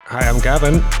Hi, I'm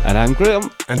Gavin. And I'm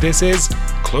Graham. And this is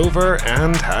Clover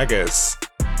and Haggis.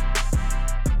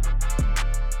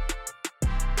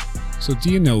 So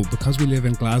do you know, because we live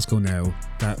in Glasgow now,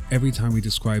 that every time we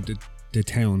describe the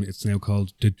town, it's now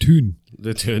called the Toon.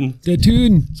 The Toon? The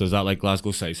Toon. So is that like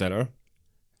Glasgow City Centre?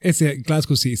 It's a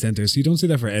Glasgow City Centre, so you don't say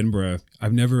that for Edinburgh.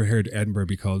 I've never heard Edinburgh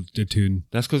be called the Toon.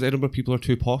 That's because Edinburgh people are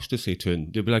too posh to say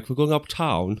Toon. They'll be like, we're going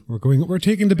uptown. We're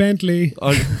taking the Bentley.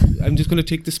 Or, I'm just going to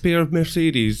take the spare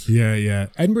Mercedes. Yeah.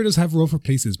 Edinburgh does have rougher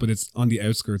places, but it's on the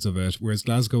outskirts of it, whereas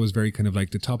Glasgow is very kind of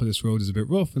like the top of this road is a bit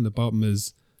rough and the bottom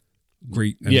is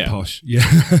great and posh. Yeah.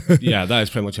 Yeah, that is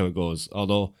pretty much how it goes.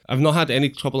 Although I've not had any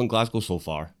trouble in Glasgow so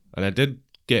far. And I did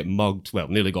get mugged,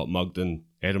 nearly got mugged in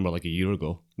Edinburgh like a year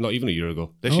ago. Not even a year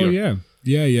ago. This year. Oh,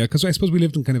 yeah. Because I suppose we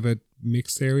lived in kind of a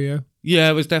mixed area. Yeah,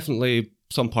 it was definitely,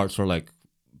 some parts were like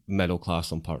middle class,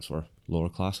 some parts were lower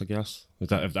class, I guess. I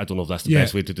don't know if that's the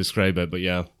best way to describe it, but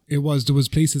yeah. There was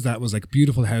places that was like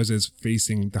beautiful houses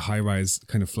facing the high-rise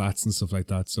kind of flats and stuff like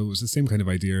that. So it was the same kind of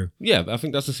idea. Yeah, I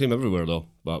think that's the same everywhere though.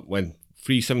 But when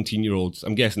 3 17-year-olds,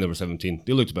 I'm guessing they were 17,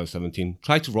 they looked about 17,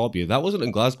 tried to rob you. That wasn't in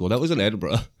Glasgow, that was in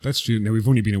Edinburgh. That's true. Now, we've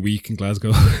only been a week in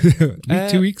Glasgow.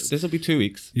 2 weeks? This will be 2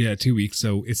 weeks. Yeah, 2 weeks,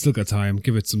 so it's still got time.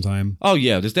 Give it some time. Oh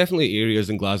yeah, there's definitely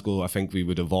areas in Glasgow I think we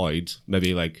would avoid,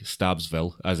 maybe like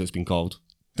Stabsville, as it's been called.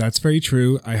 That's very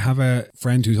true. I have a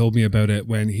friend who told me about it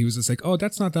when he was just like, oh,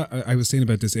 that's not that. I was saying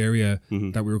about this area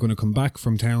that we were going to come back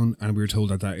from town and we were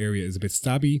told that area is a bit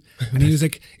stabby. And he was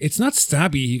like, it's not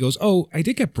stabby. He goes, oh, I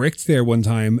did get bricked there one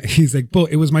time. He's like, but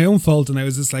it was my own fault. And I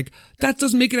was just like, that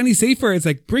doesn't make it any safer. It's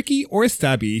like bricky or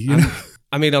stabby. You know?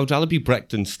 I mean, I would rather be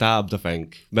bricked than stabbed, I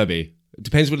think. Maybe. It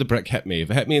depends where the brick hit me.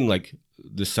 If it hit me in like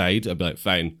the side, I'd be like,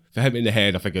 fine. If it hit me in the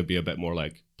head, I think I'd be a bit more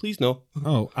like, please no.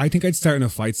 Oh, I think I'd start in a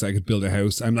fight so I could build a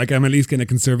house. I'm at least getting a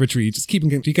conservatory. Just do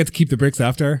you get to keep the bricks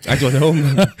after? I don't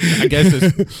know. I guess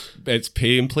it's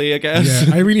pay and play, I guess.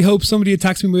 Yeah, I really hope somebody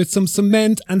attacks me with some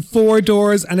cement and 4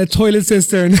 doors and a toilet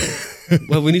cistern.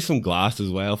 Well, we need some glass as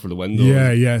well for the window.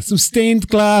 Yeah. Some stained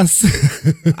glass.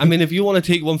 I mean, if you want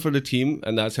to take one for the team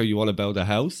and that's how you want to build a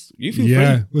house, you feel free.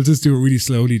 Yeah, we'll just do it really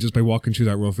slowly just by walking through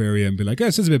that rough area and be like, oh,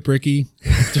 this is a bit bricky.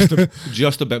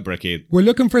 Just a bit bricky. We're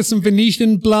looking for some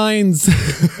Venetian blinds.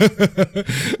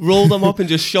 Roll them up and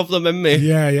just shove them in me.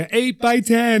 Yeah. 8 by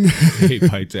 10.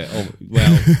 8 by 10. Oh,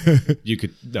 well, you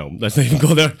could... No, let's not even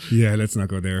go there. Yeah, let's not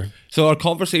go there. So our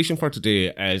conversation for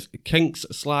today is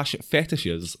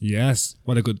kinks/fetishes. Yes.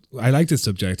 I like this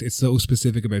subject. It's so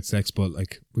specific about sex, but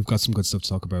like we've got some good stuff to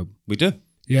talk about. We do.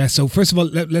 Yeah, so first of all,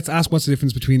 let's ask what's the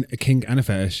difference between a kink and a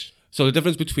fetish? So the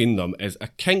difference between them is a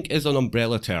kink is an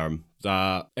umbrella term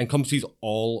that encompasses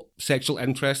all sexual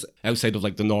interests outside of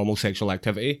like the normal sexual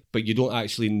activity, but you don't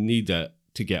actually need it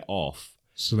to get off.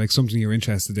 So like something you're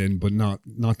interested in, but not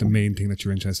the main thing that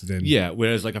you're interested in. Yeah,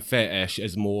 whereas like a fetish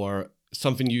is more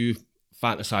something you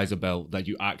fantasize about that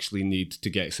you actually need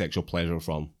to get sexual pleasure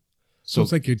from. So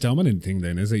it's like your dominant thing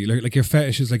then, is it? Like your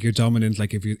fetish is like your dominant,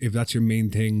 like if that's your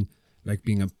main thing, like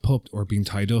being a pup or being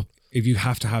tied up, if you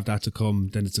have to have that to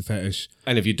come, then it's a fetish.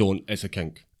 And if you don't, it's a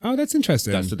kink. Oh, that's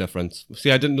interesting. That's the difference.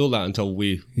 See, I didn't know that until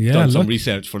we done some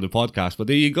research for the podcast, but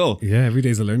there you go. Yeah, every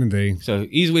day's a learning day. So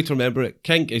easy way to remember it,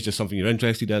 kink is just something you're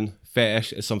interested in.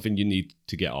 Fetish is something you need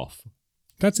to get off.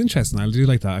 That's interesting. I do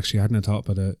like that, actually. I hadn't thought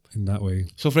about it in that way.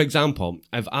 So, for example,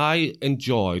 if I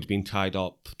enjoyed being tied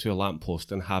up to a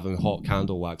lamppost and having hot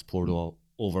candle wax poured all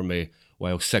over me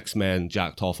while 6 men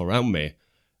jacked off around me,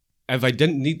 if I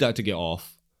didn't need that to get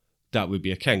off, that would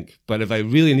be a kink. But if I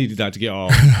really needed that to get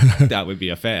off, that would be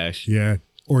a fetish. Yeah.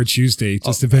 Or a Tuesday,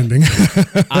 just depending.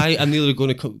 I am neither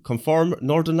going to confirm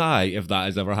nor deny if that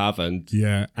has ever happened.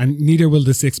 Yeah, and neither will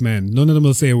the 6 men. None of them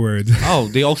will say a word. Oh,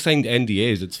 they all signed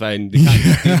NDAs. It's fine. They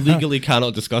legally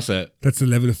cannot discuss it. That's the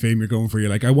level of fame you're going for.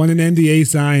 You're like, I want an NDA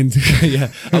signed.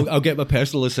 Yeah, I'll get my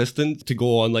personal assistant to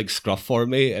go on like scruff for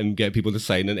me and get people to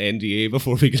sign an NDA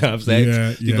before we can have sex.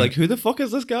 Yeah, You'd be like, who the fuck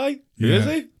is this guy? Who is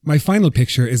he? My final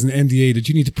picture is an NDA that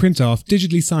you need to print off,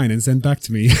 digitally sign and send back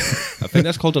to me. I think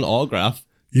that's called an autograph.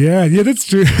 Yeah, that's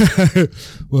true.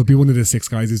 Well, it'd be one of the 6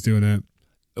 guys who's doing it.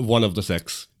 One of the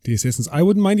 6. The assistants. I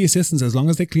wouldn't mind the assistants as long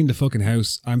as they clean the fucking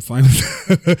house. I'm fine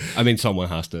with it. I mean, someone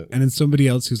has to. And then somebody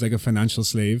else who's like a financial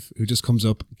slave who just comes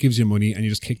up, gives you money, and you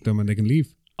just kick them and they can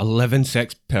leave. A living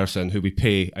sex person who we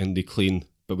pay and they clean,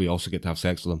 but we also get to have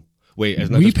sex with them. Wait,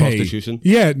 isn't that just prostitution?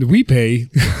 Yeah, we pay.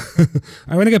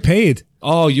 I want to get paid.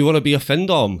 Oh, you want to be a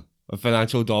findom? A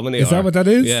financial dominator. Is that what that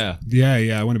is? Yeah.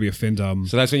 Yeah, I want to be a findom.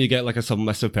 So that's when you get like a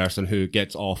submissive person who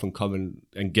gets off and comes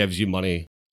and gives you money.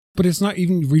 But it's not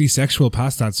even really sexual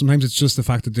past that. Sometimes it's just the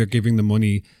fact that they're giving the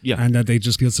money and that they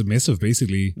just feel submissive,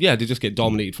 basically. Yeah, they just get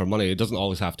dominated for money. It doesn't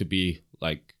always have to be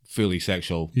like fully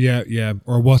sexual. Yeah, yeah.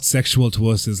 Or what's sexual to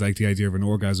us is like the idea of an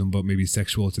orgasm, but maybe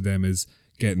sexual to them is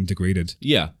getting degraded.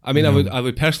 Yeah, I mean, I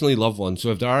would personally love one.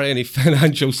 So if there are any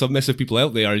financial submissive people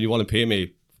out there and you want to pay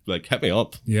me, like, hit me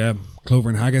up. Yeah, Clover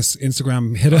and Haggis,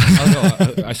 Instagram, hit us.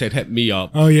 Oh, no, I said hit me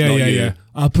up. Oh, yeah, yeah, yeah.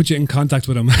 I'll put you in contact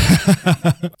with them.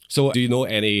 So, do you know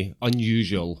any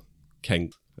unusual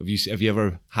kinks? Have you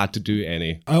ever had to do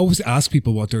any? I always ask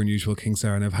people what their unusual kinks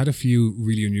are, and I've had a few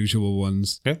really unusual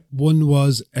ones. Okay. One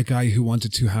was a guy who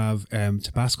wanted to have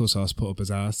Tabasco sauce put up his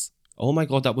ass. Oh my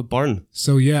God, that would burn.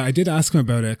 So yeah, I did ask him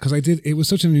about it because it was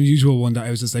such an unusual one that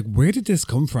I was just like, where did this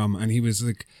come from? And he was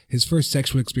like, his first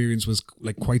sexual experience was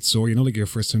like quite sore. You know, like your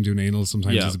first time doing anal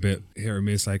sometimes is a bit hit or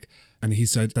miss. Like, and he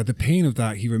said that the pain of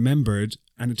that he remembered,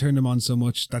 and it turned him on so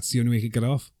much. That's the only way he could get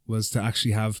off, was to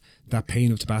actually have that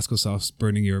pain of Tabasco sauce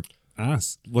burning your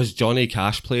ass. Was Johnny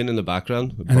Cash playing in the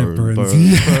background? And it burns.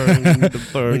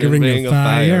 Burn, like a ring of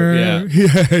fire. Yeah.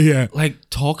 Yeah, yeah. Like,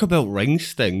 talk about ring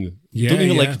sting. Yeah, Don't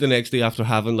even yeah. like the next day after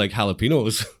having like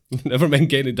jalapenos. Never mind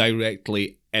getting it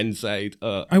directly inside.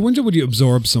 I wonder, would you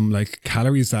absorb some like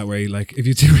calories that way? Like if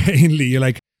you do it anally, you're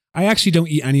like, I actually don't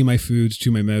eat any of my food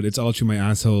through my mouth. It's all through my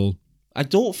asshole. I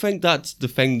don't think that's the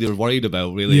thing they're worried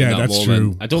about, really. Yeah, in that that's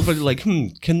moment. true. I don't think like,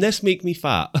 can this make me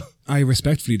fat? I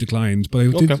respectfully declined, but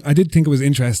I did think it was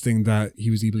interesting that he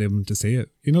was able to say it.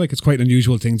 You know, like it's quite an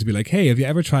unusual thing to be like, hey, have you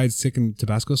ever tried sticking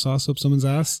Tabasco sauce up someone's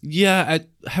ass? Yeah,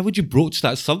 how would you broach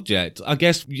that subject? I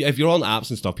guess if you're on apps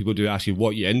and stuff, people do ask you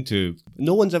what you're into.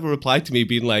 No one's ever replied to me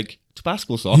being like,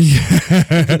 Tabasco sauce. Yeah.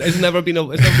 It's never been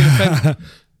a thing.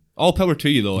 All power to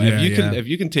you though. Yeah, if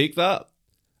you can take that,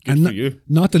 good and for you.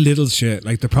 Not the little shit,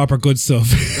 like the proper good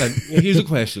stuff. Here's a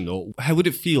question though. How would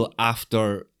it feel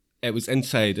after it was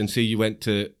inside and say you went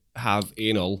to have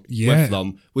anal with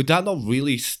them? Would that not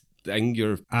really sting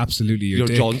your... Absolutely, your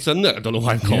dick. Johnson? I don't know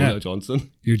why I'm calling it a Johnson.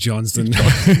 Your Johnson.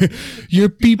 Your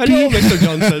pee-pee. Hello, Mr.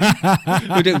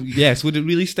 Johnson. Would it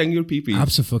really sting your pee-pee?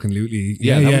 Absolutely.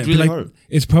 Yeah, that would really hurt.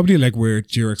 It's probably like where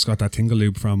Durex got that tingle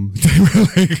lube from. They were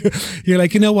like, you're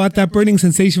like, you know what? That burning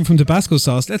sensation from Tabasco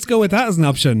sauce, let's go with that as an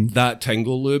option. That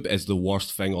tingle lube is the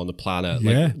worst thing on the planet.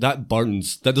 Yeah. Like, that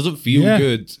burns. That doesn't feel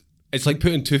good. It's like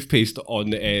putting toothpaste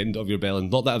on the end of your belly.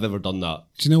 Not that I've ever done that.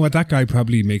 Do you know what? That guy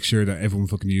probably makes sure that everyone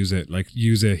fucking use it. Like,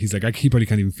 use it. He's like, he probably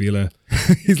can't even feel it.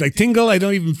 He's like, tingle, I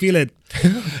don't even feel it.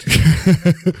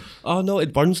 Oh no,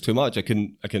 it burns too much. I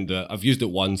can do it. I've used it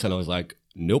once and I was like,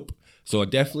 nope. So I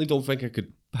definitely don't think I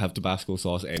could have Tabasco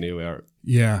sauce anywhere.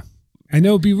 Yeah. I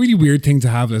know it'd be a really weird thing to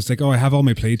have. It's like, oh, I have all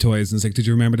my play toys. And it's like, did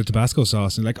you remember the Tabasco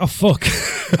sauce? And like, oh, fuck.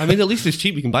 I mean, at least it's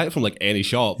cheap. You can buy it from like any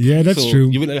shop. Yeah, that's true.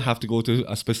 You wouldn't have to go to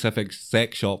a specific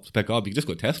sex shop to pick it up. You can just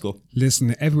go to Tesco.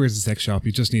 Listen, everywhere's a sex shop.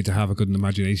 You just need to have a good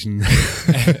imagination.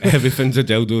 Everything's a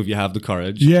dildo if you have the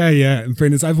courage. Yeah, yeah. In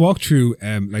fairness, I've walked through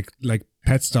like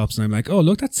pet stops and I'm like, oh,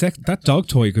 look, that dog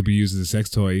toy could be used as a sex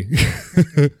toy.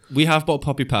 We have bought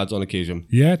puppy pads on occasion.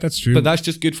 Yeah, that's true. But that's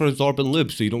just good for absorbing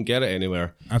lube, so you don't get it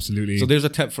anywhere. Absolutely. So there's a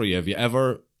tip for you. If you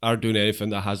ever are doing anything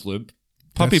that has lube,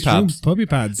 puppy That's pads. true. Puppy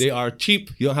pads. They are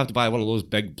cheap. You don't have to buy one of those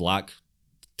big black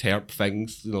terp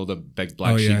things, you know, the big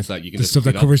black sheets that you can the just stuff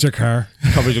that covers your car.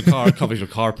 Covers your car, covers your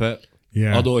carpet.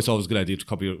 Yeah. Although it's always a good idea to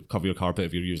cover your carpet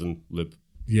if you're using lube.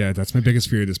 Yeah, that's my biggest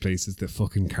fear of this place is the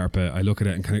fucking carpet. I look at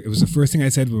it and it was the first thing I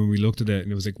said when we looked at it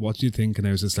and it was like, what do you think? And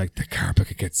I was just like, the carpet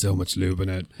could get so much lube in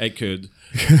it. It could.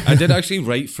 I did actually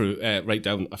write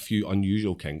down a few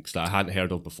unusual kinks that I hadn't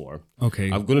heard of before. Okay.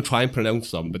 I'm going to try and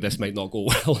pronounce them, but this might not go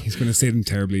well. He's going to say them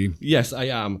terribly. Yes, I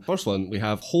am. First one, we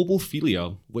have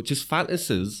hobophilia, which is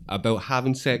fantasies about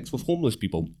having sex with homeless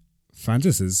people.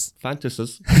 Fantasies,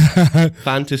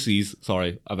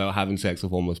 sorry, about having sex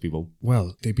with homeless people.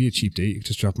 Well, they'd be a cheap date. You could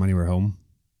just drop them anywhere home.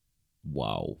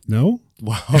 Wow. No?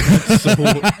 Wow. That's so...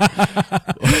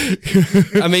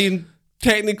 I mean,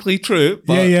 technically true.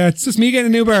 But yeah. It's just me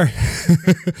getting an Uber.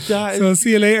 So I'll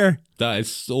see you later. That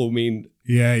is so mean.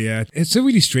 Yeah. It's a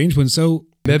really strange one. So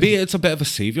maybe it's a bit of a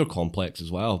savior complex as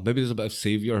well. Maybe there's a bit of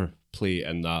savior play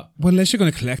in that. Well, unless you're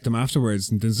going to collect them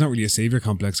afterwards, and there's not really a savior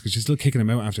complex because you're still kicking them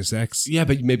out after sex. Yeah,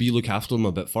 but maybe you look after them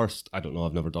a bit first. I don't know.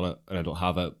 I've never done it and I don't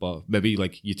have it. But maybe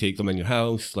like you take them in your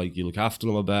house, like you look after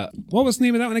them a bit. What was the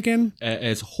name of that one again?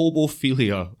 It's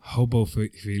hobophilia.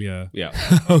 Hobophilia. Yeah.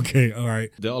 Okay, all right.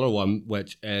 The other one,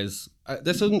 which is,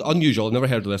 this isn't unusual. I've never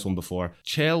heard of this one before.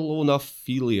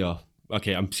 Chelonophilia.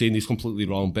 Okay, I'm saying these completely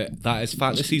wrong, but that is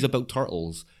fantasies about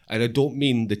turtles. And I don't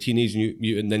mean the Teenage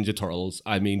Mutant Ninja Turtles.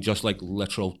 I mean just like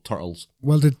literal turtles.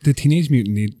 Well, the Teenage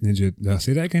Mutant Ninja...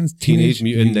 say that again? Teenage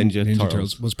Mutant Ninja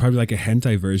Turtles was probably like a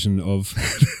hentai version of...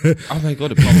 Oh my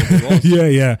God, it probably was.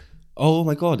 Yeah. Oh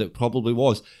my God, it probably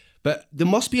was. But there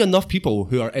must be enough people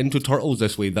who are into turtles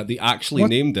this way that they actually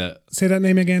named it. Say that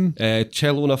name again.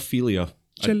 Chelonophilia.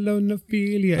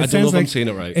 Chelonophilia. I don't know if I'm saying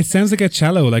it right. It sounds like a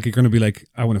cello, like you're going to be like,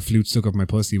 I want a flute stuck up my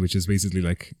pussy, which is basically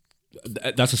like...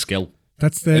 That's a skill.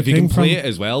 That's the If you thing can play it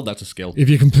as well, that's a skill. If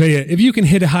you can play it. If you can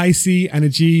hit a high C and a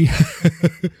G.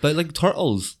 But like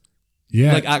turtles.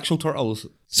 Yeah. Like actual turtles.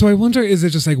 So I wonder, is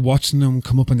it just like watching them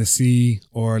come up in the sea,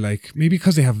 or like maybe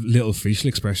because they have little facial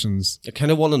expressions? I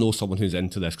kind of want to know someone who's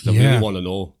into this because I really want to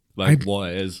know what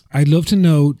it is. I'd love to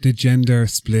know the gender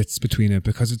splits between it,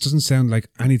 because it doesn't sound like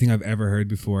anything I've ever heard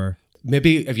before.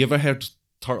 Maybe, have you ever heard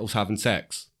turtles having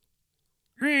sex?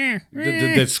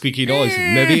 The squeaky noise.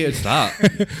 Maybe it's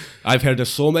that. I've heard it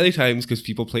so many times because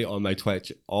people play it on my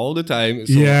Twitch all the time.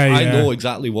 So I know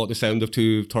exactly what the sound of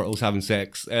two turtles having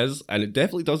sex is, and it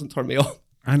definitely doesn't turn me on.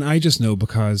 And I just know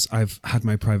because I've had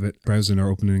my private browser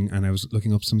opening and I was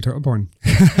looking up some turtle porn.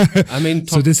 I mean,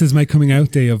 so this is my coming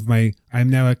out day of I'm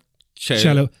now a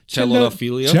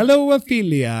Chelonophilia.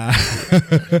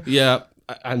 Chelonophilia. Yeah,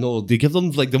 I know. They give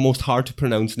them like the most hard to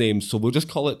pronounce names, so we'll just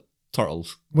call it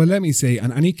turtles. Well, let me say,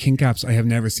 on any kink apps, I have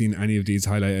never seen any of these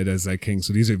highlighted as like kinks,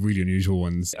 so these are really unusual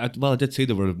ones. I did say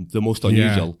they were the most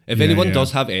unusual. If anyone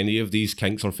does have any of these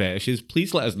kinks or fetishes,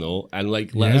 please let us know, and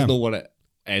like let us know what it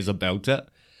is about it.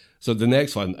 So the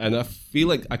next one, and I feel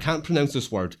like I can't pronounce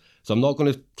this word, so I'm not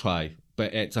going to try,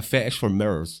 but it's a fetish for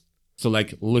mirrors. So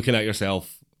like looking at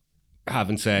yourself,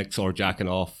 having sex or jacking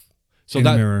off. So in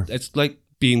that mirror. It's like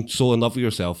being so in love with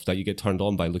yourself that you get turned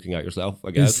on by looking at yourself, I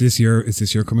guess. Is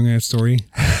this your coming out story?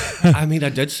 I mean, I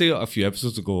did say a few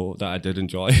episodes ago that I did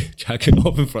enjoy jacking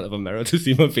off in front of a mirror to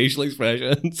see my facial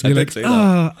expressions. You're I like, did say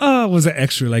that. Was it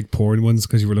extra like porn ones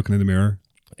because you were looking in the mirror?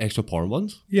 Extra porn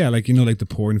ones? Yeah, like, you know, like the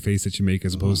porn face that you make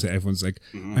as opposed to everyone's like,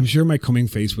 I'm sure my coming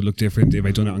face would look different if I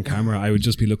done it on camera. I would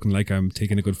just be looking like I'm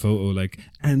taking a good photo, like,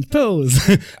 and pose,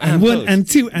 and one, and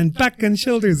two, and back, and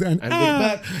shoulders, and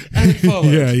back, and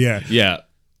forward. Yeah.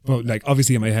 But like,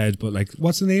 obviously in my head, but like,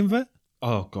 what's the name of it?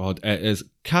 Oh, God. It is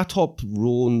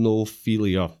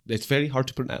catopronophilia. It's very hard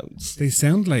to pronounce. They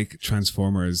sound like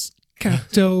Transformers.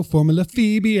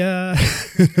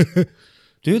 Catoformulaphobia.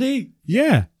 Do they?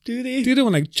 Yeah. Do they? Do the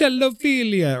one like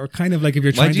chelophilia, or kind of like if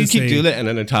you're trying to say... Why do you keep doing it in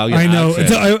an Italian I know.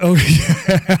 accent?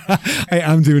 I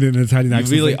am doing it in an Italian accent.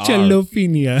 You really like, are.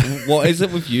 Chelophilia. What is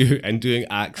it with you and doing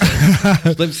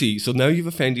accents? Let's see. So now you've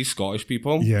offended Scottish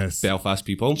people. Yes. Belfast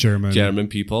people. German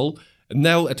people. And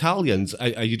now Italians.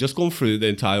 Are you just going through the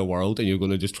entire world and you're going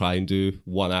to just try and do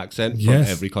one accent from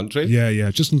every country?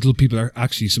 Yeah. Just until people are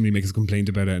actually, somebody makes a complaint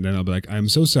about it, and then I'll be like, I'm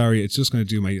so sorry. It's just going to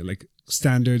do my like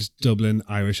standard Dublin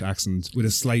Irish accent with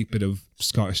a slight bit of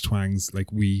Scottish twangs, like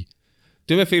we.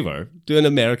 Do me a favour. Do an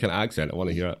American accent. I want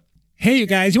to hear it. Hey, you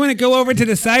guys, you want to go over to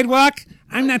the sidewalk?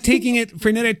 I'm not taking it for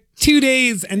another 2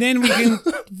 days, and then we can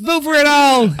vote for it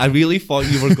all. I really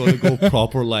thought you were going to go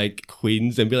proper like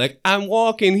Queens and be like, I'm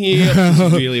walking here.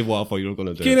 That's really what I thought you were going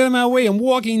to do. Get out of my way, I'm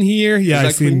walking here. Yeah,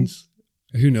 Is that Queens?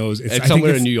 Who knows? It's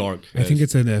somewhere in New York. I think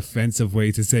it's an offensive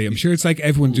way to say. I'm sure it's like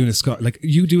everyone doing like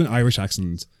you do an Irish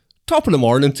accent. Top of the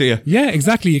morning to you. Yeah,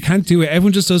 exactly. You can't do it.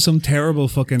 Everyone just does some terrible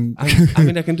fucking... I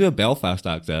mean, I can do a Belfast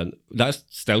accent. That's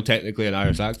still technically an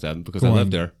Irish accent because I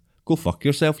live there. Go fuck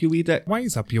yourself, you wee dick.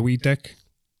 Wise up, you wee dick.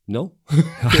 No.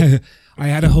 I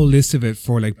had a whole list of it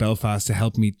for like Belfast to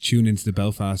help me tune into the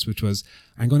Belfast, which was,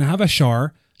 I'm going to have a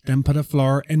shower, then put a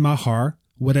flower in my hair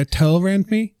with a towel around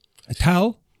me. A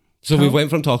towel. So we went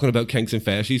from talking about kinks and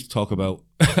fetishes to talk about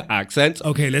accents.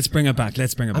 Okay, let's bring it back. I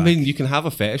mean, you can have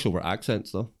a fetish over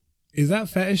accents though. Is that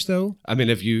fetish though? I mean,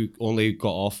 if you only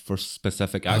got off for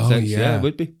specific accents, yeah, it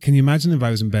would be. Can you imagine if I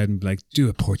was in bed and be like, do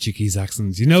a Portuguese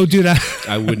accent? You know, do that.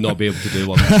 I would not be able to do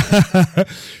one.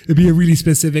 It'd be a really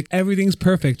specific, everything's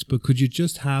perfect, but could you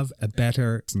just have a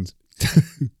better accent?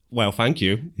 Well, thank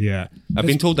you. Yeah. I've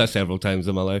been told that several times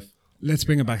in my life. Let's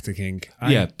bring it back to kink.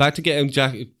 Back to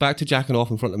jacking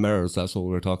off in front of mirrors. That's what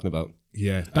we were talking about.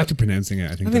 Yeah, back to pronouncing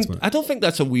it. I don't think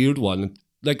that's a weird one.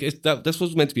 Like this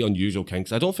was meant to be unusual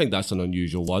kinks. I don't think that's an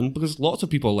unusual one because lots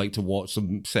of people like to watch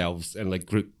themselves in like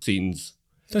group scenes.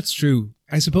 That's true.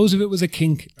 I suppose if it was a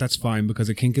kink, that's fine because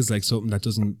a kink is like something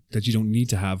that you don't need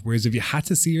to have. Whereas if you had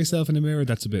to see yourself in a mirror,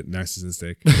 that's a bit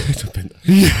narcissistic. It's a bit.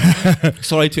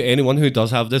 Sorry to anyone who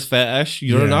does have this fetish.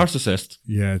 You're a narcissist.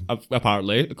 Yeah.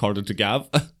 Apparently, according to Gav.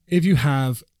 If you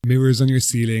have mirrors on your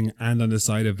ceiling and on the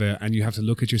side of it, and you have to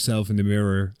look at yourself in the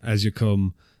mirror as you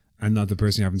come, and not the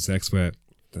person you're having sex with,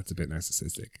 that's a bit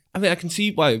narcissistic. I mean, I can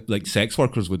see why like sex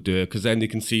workers would do it because then they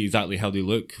can see exactly how they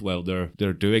look while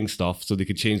they're doing stuff, so they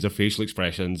could change their facial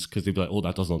expressions because they'd be like, "Oh,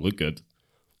 that doesn't look good."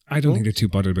 I don't think they're too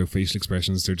bothered about facial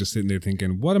expressions. They're just sitting there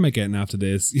thinking, "What am I getting after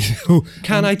this?" You know?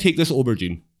 Can I take this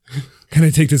aubergine? Can I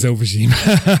take this aubergine?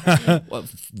 Well,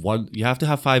 one, you have to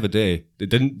have 5 a day. It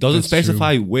doesn't That's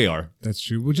specify where. That's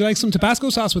true. Would you like some Tabasco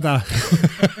sauce with that?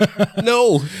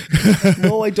 No,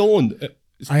 no, I don't.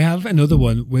 I have another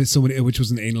one with someone, which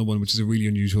was an anal one, which is a really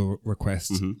unusual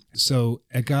request. Mm-hmm. So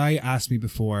a guy asked me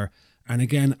before, and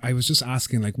again, I was just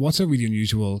asking, like, what's a really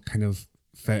unusual kind of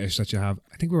fetish that you have?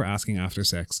 I think we were asking after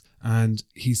sex, and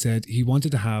he said he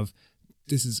wanted to have,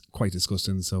 this is quite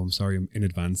disgusting, so I'm sorry in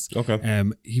advance. Okay.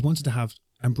 He wanted to have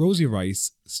ambrosia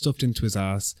rice stuffed into his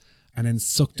ass and then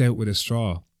sucked out with a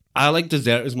straw. I like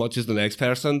dessert as much as the next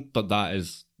person, but that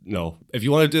is, no. If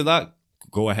you want to do that,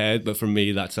 go ahead. But for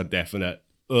me, that's a definite,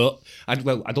 I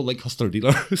don't like custard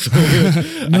either. So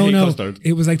I hate custard.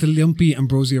 It was like the lumpy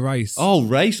ambrosia rice. Oh,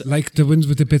 rice. Like the ones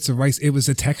with the bits of rice. It was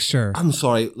a texture. I'm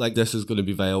sorry, like this is going to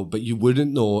be vile, but you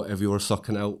wouldn't know if you were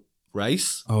sucking out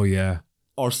rice Oh, yeah.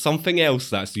 or something else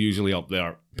that's usually up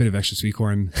there. Bit of extra sweet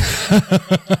corn.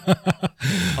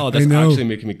 Oh, that's I know. actually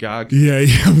making me gag. Yeah,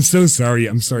 I'm so sorry.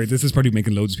 I'm sorry. This is probably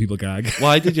making loads of people gag.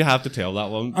 Why did you have to tell that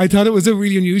one? I thought it was a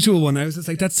really unusual one. I was just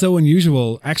like, that's so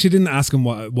unusual. I actually didn't ask him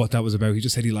what that was about. He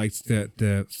just said he liked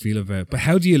the feel of it. But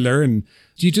how do you learn?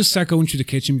 Do you just start going through the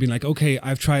kitchen being like, okay,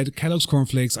 I've tried Kellogg's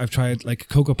cornflakes, I've tried like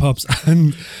Cocoa Puffs,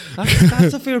 and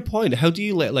That's a fair point. How do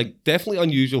you like definitely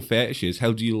unusual fetishes?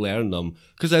 How do you learn them?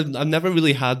 Because I've never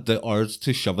really had the urge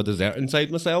to shove a dessert inside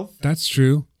myself. that's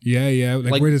true. Yeah.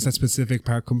 Like, Like- where does that specific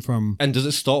part come from? And does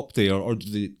it stop there, or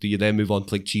do you then move on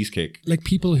to like cheesecake? Like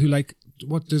people who like,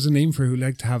 there's a name for who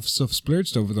like to have stuff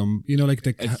splurged over them. You know, like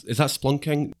the, Is that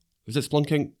splunking? Is it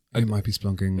splunking? it might be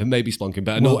splunking. It may be splunking,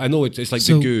 but Well, I know it's like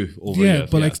so- the goo over yeah, here.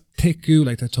 but like thick goo,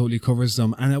 like that totally covers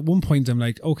them. And at one point, I'm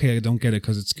like, okay, I don't get it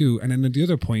because it's goo. And then at the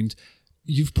other point,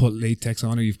 you've put latex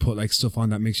on, or you've put like stuff on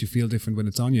that makes you feel different when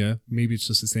it's on you. Maybe it's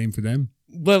just the same for them.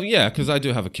 Well, yeah, because I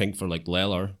do have a kink for like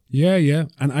leather. Yeah.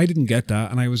 And I didn't get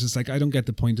that. And I was just like, I don't get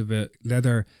the point of it.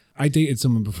 Leather. I dated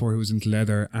someone before who was into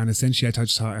leather, and essentially I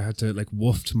just thought I had to like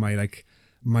waft my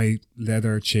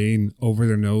leather chain over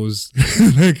their nose.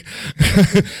 Like,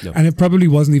 No. and it probably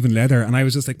wasn't even leather. And I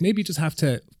was just like, maybe you just have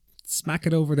to smack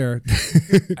it over there.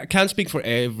 I can't speak for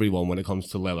everyone when it comes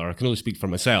to leather. I can only speak for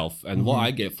myself. And what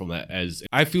I get from it is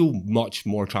I feel much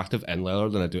more attractive in leather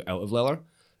than I do out of leather.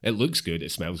 It looks good.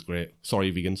 It smells great.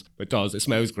 Sorry, vegans. It does. It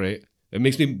smells great. It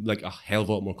makes me like a hell of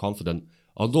a lot more confident.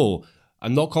 Although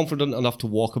I'm not confident enough to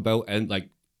walk about in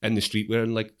the street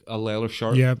wearing like a leather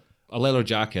shirt. Yeah. A leather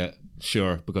jacket,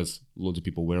 sure, because loads of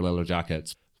people wear leather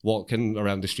jackets. Walking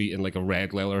around the street in like a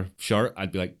red leather shirt,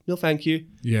 I'd be like, no, thank you.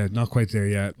 Yeah, not quite there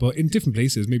yet. But in different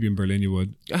places, maybe in Berlin you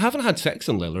would. I haven't had sex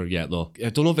in leather yet, though. I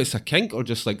don't know if it's a kink or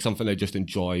just like something I just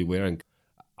enjoy wearing.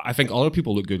 I think other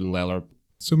people look good in leather.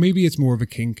 So maybe it's more of a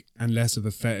kink and less of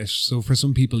a fetish. So for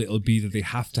some people, it'll be that they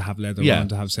have to have leather Yeah. on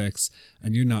to have sex,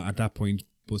 and you're not at that point.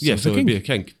 But Yeah, it's so a it'd kink. be a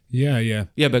kink. Yeah.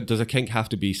 Yeah, but does a kink have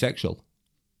to be sexual?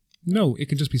 No, it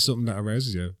can just be something that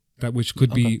arouses you. That which could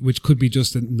be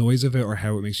just the noise of it, or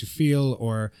how it makes you feel,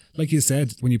 or like you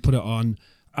said, when you put it on.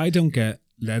 I don't get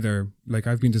leather. Like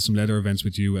I've been to some leather events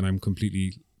with you, and I'm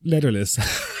completely leatherless.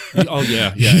 Oh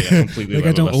yeah, completely. Like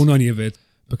I don't leatherless. own any of it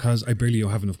because I barely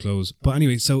have enough clothes. But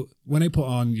anyway, so when I put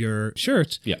on your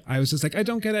shirt, Yeah. I was just like, I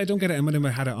don't get it. And when I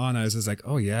had it on, I was just like,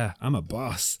 oh yeah, I'm a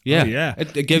boss. Yeah, Oh, yeah.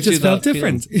 It gives just you felt that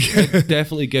different. feeling. It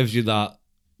definitely gives you that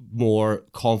more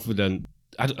confident.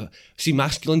 See,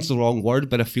 masculine's the wrong word,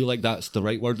 but I feel like that's the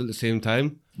right word at the same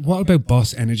time. What about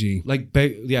boss energy? Like,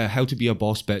 how to be a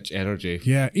boss bitch energy.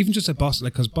 Yeah, even just a boss,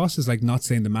 like, because boss is like not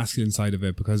saying the masculine side of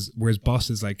it, because whereas boss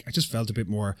is like, I just felt a bit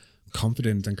more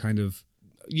confident and kind of.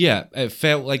 Yeah, it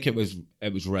felt like it was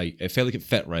right. It felt like it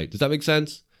fit right. Does that make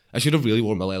sense? I should have really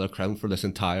worn my leather crown for this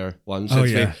entire one.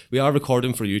 Since yeah. we are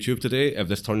recording for YouTube today, if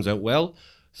this turns out well.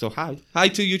 So hi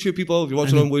to YouTube people. If you're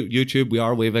watching on YouTube, we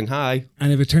are waving hi.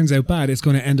 And if it turns out bad, it's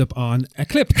going to end up on a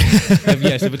clip.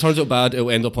 If it turns out bad, it'll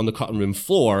end up on the cutting room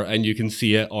floor, and you can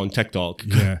see it on TikTok.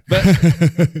 Yeah.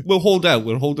 But we'll hold out.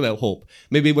 We're holding out hope.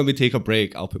 Maybe when we take a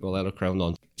break, I'll put my leather crown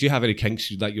on. Do you have any kinks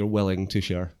that you're willing to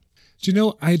share? Do you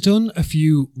know, I done a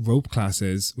few rope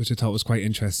classes, which I thought was quite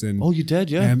interesting. Oh, you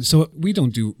did, yeah. So we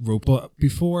don't do rope, but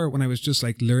before, when I was just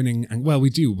like learning, and well,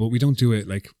 we do, but we don't do it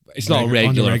like It's not a on the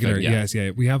regular regular. thing, yeah. Yes, yeah,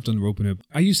 we have done rope in it.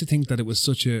 I used to think that it was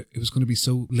going to be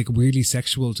so like weirdly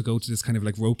sexual to go to this kind of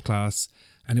like rope class,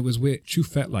 and it was with True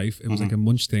Fet Life. It was like a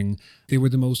munch thing. They were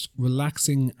the most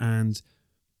relaxing and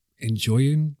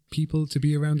enjoying people to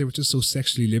be around. They were just so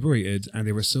sexually liberated, and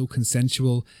they were so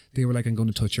consensual. They were like, I'm going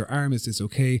to touch your arm, is this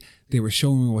okay? They were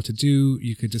showing me what to do.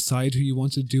 You could decide who you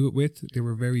wanted to do it with. They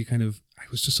were very kind of,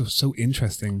 it was just so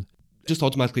interesting. Just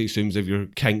automatically assumes if you're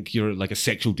kink, you're like a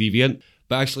sexual deviant.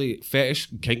 But actually, fetish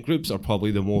kink groups are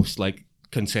probably the most like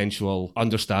consensual,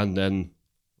 understanding,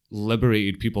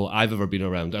 liberated people I've ever been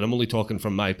around. And I'm only talking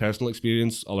from my personal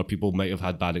experience. Other people might have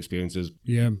had bad experiences.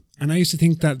 Yeah. And I used to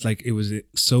think that like it was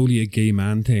solely a gay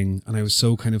man thing. And I was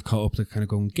so kind of caught up to kind of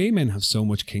going, gay men have so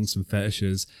much kinks and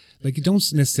fetishes. Like you don't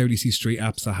necessarily see straight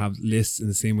apps that have lists in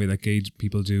the same way that gay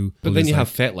people do. But then you have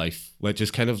FetLife, which is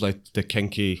kind of like the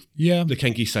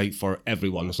kinky site for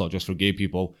everyone. It's not just for gay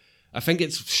people. I think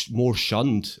it's more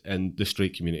shunned in the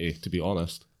straight community, to be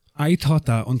honest. I thought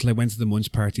that until I went to the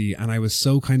Munch party, and I was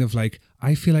so kind of like,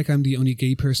 I feel like I'm the only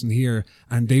gay person here.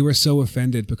 And they were so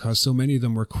offended because so many of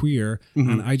them were queer.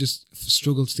 And I just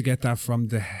struggled to get that from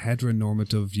the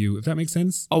heteronormative view, if that makes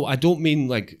sense. Oh, I don't mean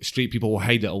like straight people will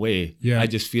hide it away. Yeah. I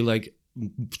just feel like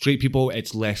straight people,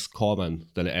 it's less common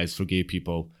than it is for gay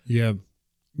people. Yeah.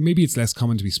 Maybe it's less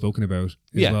common to be spoken about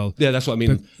as well. Yeah, that's what I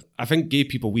mean. But I think gay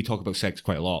people, we talk about sex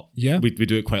quite a lot. Yeah. We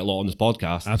do it quite a lot on this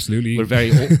podcast. Absolutely. We're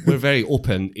very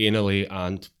open anally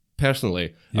and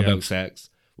personally about sex.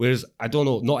 Whereas, I don't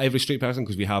know, not every straight person,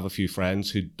 because we have a few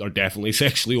friends who are definitely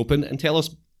sexually open and tell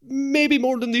us maybe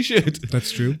more than they should.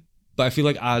 That's true. But I feel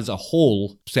like as a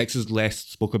whole, sex is less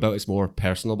spoken about. It's more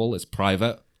personable. It's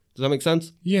private. Does that make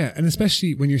sense? Yeah, and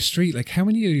especially when you're straight, like how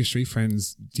many of your straight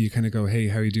friends do you kind of go, hey,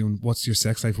 how are you doing? What's your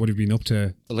sex life? What have you been up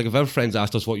to? Like if our friends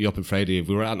asked us what you up on Friday, if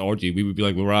we were at an orgy, we would be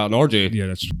like, we were at an orgy. Yeah,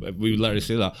 that's true. We would literally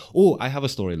say that. Oh, I have a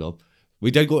story, love.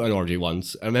 We did go to an orgy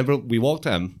once. I remember we walked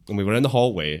in and we were in the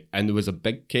hallway and there was a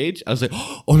big cage. I was like,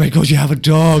 oh my God, you have a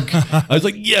dog. I was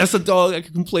like, yes, a dog. I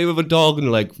can play with a dog. And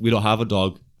they're like, we don't have a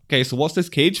dog. Okay, so what's this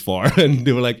cage for? And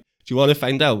they were like, do you want to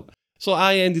find out? So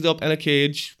I ended up in a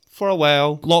cage for a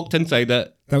while, locked inside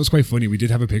it. That was quite funny. We did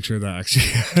have a picture of that,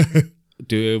 actually.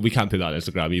 We can't put that on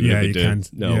Instagram even if we you do. Can't.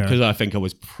 No, because I think I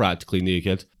was practically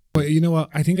naked. But you know what?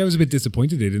 I think I was a bit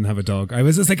disappointed they didn't have a dog. I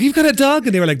was just like, you've got a dog?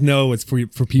 And they were like, no, it's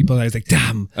for people. I was like,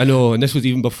 damn. I know, and this was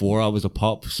even before I was a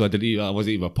pup. So I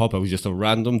wasn't even a pup. I was just a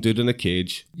random dude in a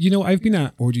cage. You know, I've been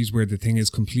at orgies where the thing is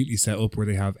completely set up, where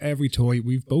they have every toy.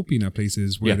 We've both been at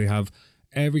places where they have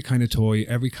every kind of toy,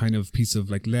 every kind of piece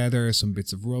of like leather, some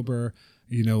bits of rubber,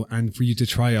 you know, and for you to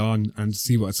try on and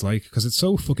see what it's like, because it's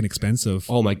so fucking expensive.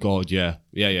 Oh my God, yeah.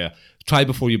 Try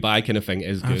before you buy kind of thing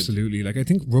is good. Absolutely. Like I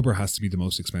think rubber has to be the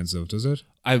most expensive, does it?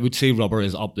 I would say rubber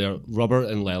is up there. Rubber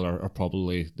and leather are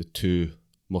probably the two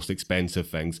most expensive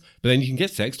things. But then you can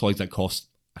get sex toys that cost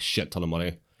a shit ton of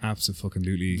money.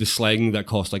 Absolutely. The sling that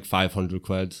cost like 500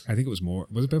 quid. I think it was more.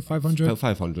 Was it about 500? About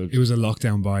 500. It was a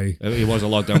lockdown buy. It was a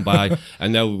lockdown buy.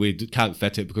 And now we can't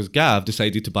fit it because Gav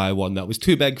decided to buy one that was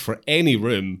too big for any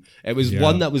room. It was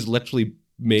one that was literally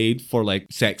made for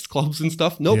like sex clubs and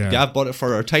stuff. Nope, Gav bought it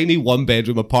for our tiny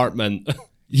 1-bedroom apartment.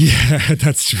 Yeah,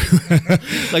 that's true.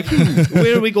 Like,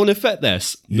 where are we going to fit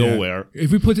this? Nowhere.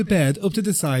 If we put a bed up to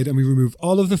the side and we remove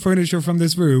all of the furniture from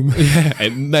this room.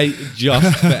 It might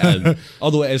just fit in.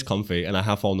 Although it is comfy and I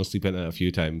have fallen asleep in it a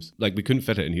few times. Like, we couldn't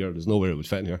fit it in here. There's nowhere it would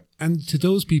fit in here. And to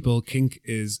those people, kink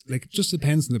is, like, just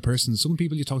depends on the person. Some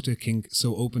people you talk to kink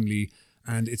so openly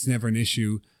and it's never an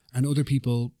issue. And other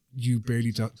people, you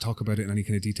barely talk about it in any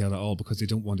kind of detail at all because they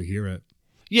don't want to hear it.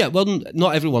 Yeah, well,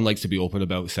 not everyone likes to be open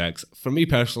about sex. For me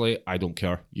personally, I don't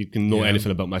care. You can know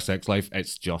anything about my sex life.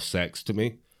 It's just sex to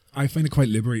me. I find it quite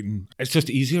liberating. It's just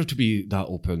easier to be that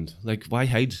open. Like, why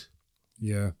hide?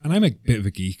 Yeah. And I'm a bit of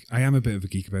a geek. I am a bit of a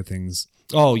geek about things.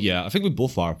 Oh, yeah. I think we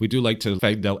both are. We do like to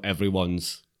find out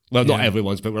everyone's. Well, not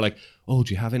everyone's, but we're like, oh,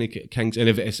 do you have any kinks? And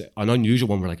if it's an unusual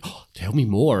one, we're like, oh, tell me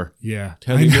more. Yeah.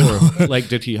 Tell me more. Like,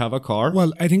 did he have a car?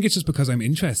 Well, I think it's just because I'm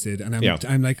interested and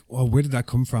I'm like, oh, where did that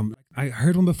come from? I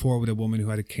heard one before with a woman who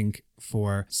had a kink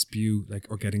for spew, like,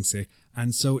 or getting sick.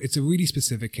 And so it's a really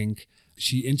specific kink.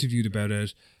 She interviewed about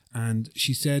it and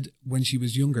she said when she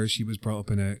was younger, she was brought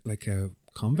up in a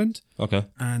convent. Okay.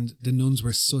 And the nuns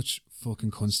were such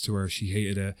fucking cunts to her. She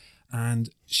hated it. And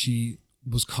she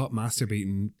was caught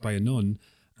masturbating by a nun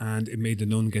and it made the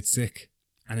nun get sick,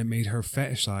 and it made her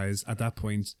fetishize at that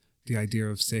point the idea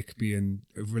of sick being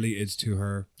related to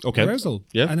her arousal.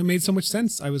 Yeah. And it made so much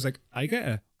sense. I was like, I get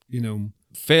it, you know.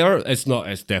 Fair. It's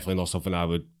definitely not something I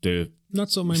would do. Not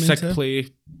something I'm Sick into. play,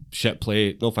 shit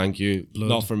play, no thank you. Blood.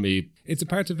 Not for me. It's a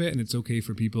part of it and it's okay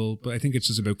for people, but I think it's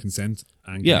just about consent.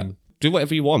 And Do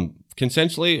whatever you want.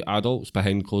 Consensually, adults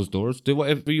behind closed doors, do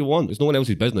whatever you want. It's no one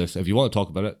else's business. If you want to talk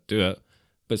about it, do it.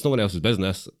 But it's no one else's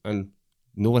business. And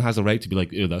no one has a right to be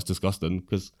like, ew, that's disgusting.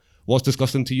 Because what's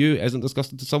disgusting to you isn't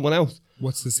disgusting to someone else.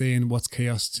 What's the saying? What's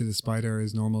chaos to the spider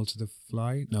is normal to the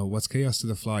fly? No, what's chaos to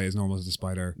the fly is normal to the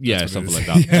spider. Yeah, something like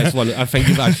that. That's one. I think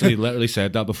you've actually literally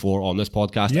said that before on this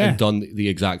podcast and done the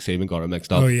exact same and got it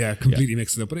mixed up. Oh yeah, completely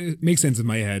mixed it up. But it makes sense in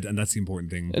my head, and that's the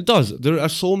important thing. It does. There are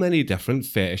so many different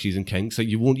fetishes and kinks that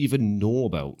you won't even know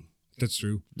about. That's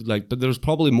true. Like, but there's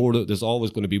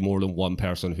always going to be more than one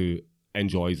person who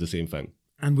enjoys the same thing.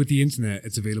 And with the internet,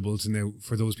 it's available to now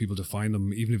for those people to find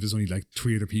them, even if there's only like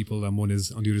 3 other people and one is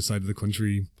on the other side of the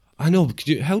country. I know.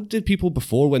 How did people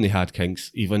before, when they had kinks,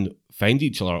 even find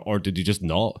each other, or did they just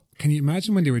not? Can you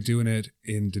imagine when they were doing it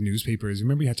in the newspapers?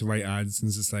 Remember you had to write ads and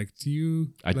it's just like, do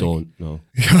you... I don't know.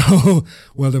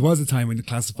 Well, there was a time when the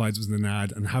classifieds was in an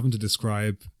ad and having to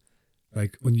describe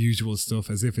like unusual stuff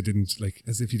as if you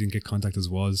didn't get contact as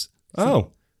was.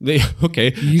 So, okay.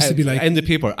 It used to be like... In the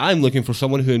paper, I'm looking for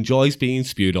someone who enjoys being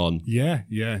spewed on. Yeah.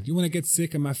 You want to get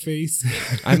sick in my face?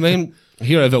 I mean,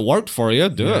 here, if it worked for you,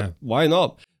 do it. Why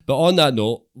not? But on that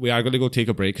note, we are going to go take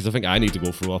a break because I think I need to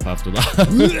go throw up after that.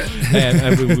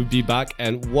 And we will be back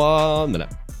in 1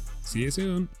 minute. See you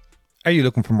soon. Are you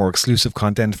looking for more exclusive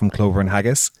content from Clover and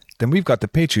Haggis? Then we've got the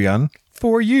Patreon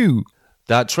for you.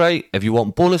 That's right. If you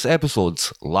want bonus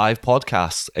episodes, live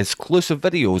podcasts, exclusive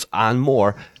videos, and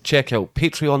more, check out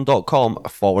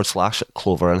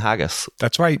patreon.com/Clover and Haggis.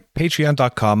 That's right.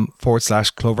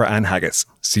 Patreon.com/Clover and Haggis.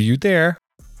 See you there.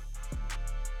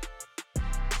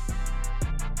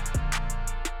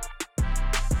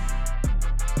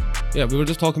 Yeah, we were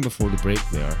just talking before the break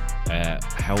there,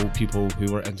 how people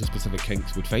who were into specific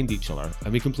kinks would find each other.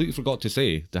 And we completely forgot to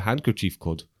say the handkerchief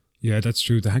code. Yeah, that's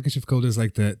true. The handkerchief code is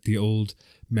like the old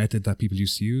method that people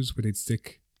used to use where they'd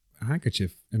stick a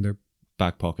handkerchief in their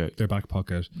back pocket. I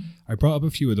brought up a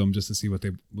few of them just to see what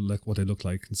they look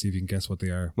like and see if you can guess what they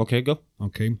are. Okay, go.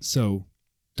 Okay, so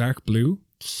dark blue.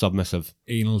 Submissive.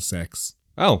 Anal sex.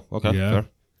 Oh, okay. Yeah. Fair.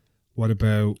 What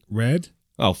about red?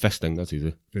 Oh, fisting. That's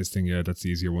easy. Fisting, yeah, that's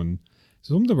the easier one.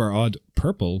 Some of them are odd.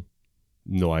 Purple.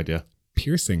 No idea.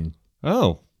 Piercing.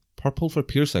 Oh, purple for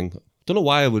piercing. Don't know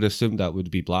why I would assume that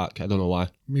would be black. I don't know why.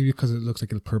 Maybe because it looks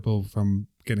like it's purple from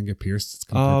getting it pierced. It's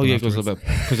oh, yeah,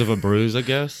 because of a bruise, I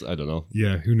guess. I don't know.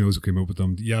 Yeah, who knows who came up with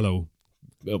them. Yellow.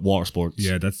 Water sports.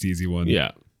 Yeah, that's the easy one.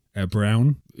 Yeah.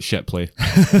 Brown. Shit play.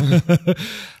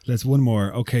 Let's one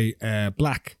more. Okay,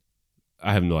 black.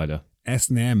 I have no idea.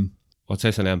 S&M. What's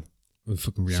S&M?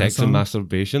 Fucking Rihanna Sex song. and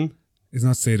masturbation? It's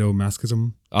not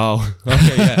sadomasochism. Oh,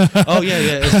 okay, yeah. Oh,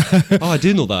 yeah. Oh, I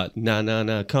did know that.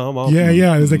 Nah, come on.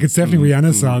 Yeah. I was like, it's definitely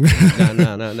Rihanna's song.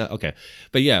 Nah. Okay.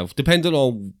 But yeah, depending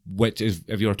on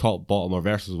if you're top, bottom, or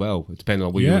verse as well, depending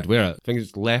on where you would wear it. I think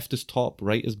it's left is top,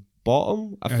 right is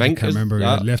bottom. I can't remember.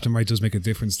 Left and right does make a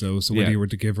difference though. So whether you were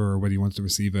the giver or whether you wanted to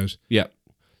receive it. Yeah.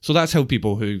 So that's how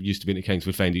people who used to be into kinks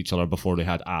would find each other before they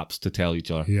had apps to tell each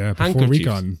other. Yeah, before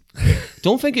Recon.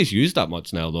 Don't think it's used that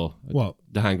much now though. What?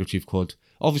 The handkerchief code.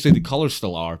 Obviously the colours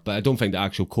still are, but I don't think the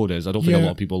actual code is. I don't think a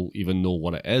lot of people even know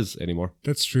what it is anymore.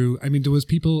 That's true. I mean, there was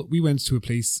people, we went to a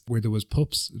place where there was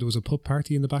pups. There was a pup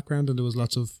party in the background and there was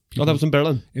lots of people. Oh, that was in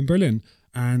Berlin? In Berlin.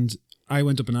 And I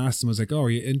went up and asked him, I was like, oh,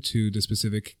 are you into the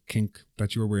specific kink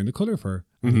that you were wearing the colour for?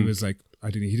 And he was like, he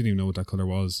didn't even know what that colour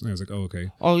was. And I was like, oh, okay.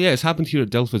 Oh yeah, it's happened here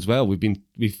at Dilf as well. We've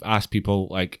asked people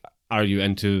like, are you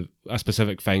into a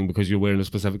specific thing because you're wearing a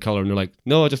specific colour? And they're like,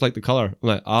 no, I just like the colour. I'm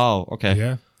like, oh,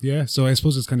 okay. Yeah. So I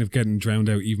suppose it's kind of getting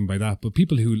drowned out even by that. But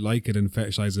people who like it and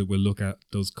fetishize it will look at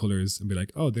those colours and be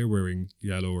like, oh, they're wearing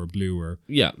yellow or blue or...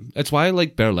 Yeah, it's why I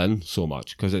like Berlin so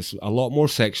much because it's a lot more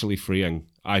sexually freeing,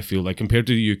 I feel like, compared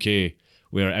to the UK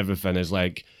where everything is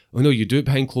like, oh no, you do it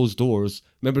behind closed doors.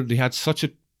 Remember, they had such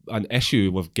an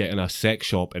issue with getting a sex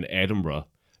shop in Edinburgh.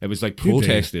 It was like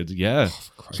protested, yeah.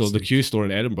 Oh, so the Q store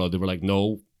in Edinburgh, they were like,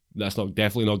 no, that's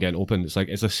definitely not getting open. It's like,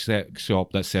 it's a sex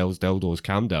shop that sells dildos,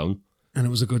 calm down. And it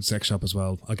was a good sex shop as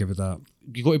well, I'll give it that.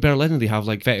 You go to Berlin and they have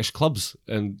like fetish clubs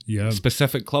and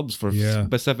specific clubs for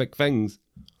specific things.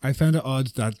 I found it odd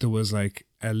that there was like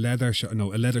a leather shop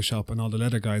and all the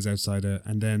leather guys outside it,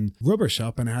 and then rubber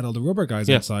shop and it had all the rubber guys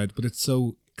outside, but it's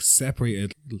so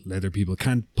separated. Leather people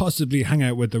can't possibly hang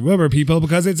out with the rubber people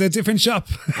because it's a different shop.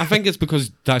 I think it's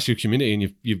because that's your community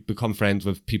and you've become friends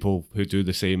with people who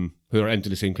are into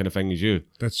the same kind of thing as you.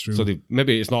 That's true. So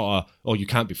maybe it's not you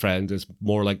can't be friends. It's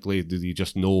more likely that you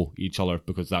just know each other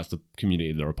because that's the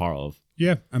community they're a part of.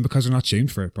 Yeah, and because they're not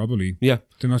shamed for it, probably. Yeah.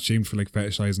 They're not shamed for like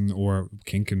fetishizing or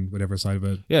kink and whatever side of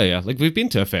it. Yeah. Like we've been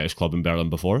to a fetish club in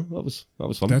Berlin before. That was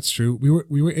fun. That's true.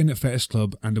 We were in a fetish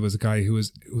club and there was a guy who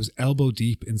was elbow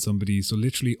deep in somebody, so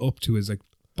literally up to his like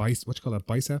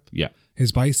bicep? Yeah.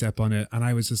 His bicep on it, and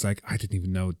I was just like, I didn't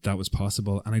even know that was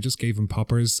possible, and I just gave him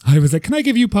poppers. I was like, can I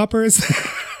give you poppers?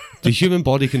 The human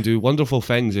body can do wonderful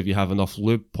things if you have enough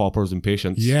lube, poppers, and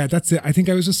patience. Yeah, that's it. I think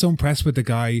I was just so impressed with the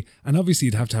guy, and obviously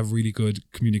you'd have to have really good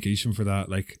communication for that,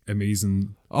 like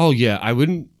amazing. Oh yeah, I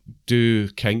wouldn't do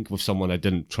kink with someone I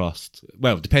didn't trust.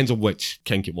 Well, it depends on which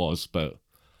kink it was, but...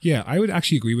 Yeah, I would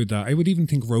actually agree with that. I would even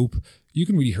think rope, you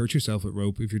can really hurt yourself with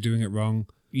rope if you're doing it wrong.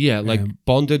 Yeah, like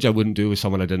bondage I wouldn't do with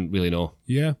someone I didn't really know.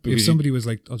 Yeah, but if Because somebody was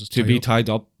like, I'll just To tie be you up. tied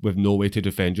up with no way to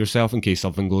defend yourself in case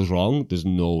something goes wrong, there's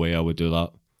no way I would do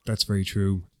that. That's very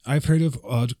true. I've heard of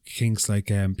odd kinks like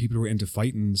people who were into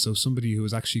fighting. So somebody who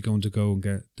was actually going to go and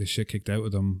get the shit kicked out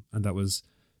of them, and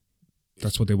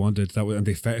that's what they wanted. And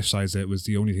they fetishized it. It was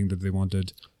the only thing that they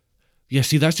wanted. Yeah,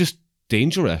 see, that's just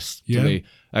dangerous to Yeah. me.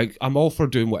 Like, I'm all for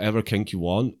doing whatever kink you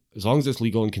want. As long as it's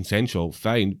legal and consensual,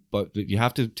 fine. But you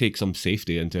have to take some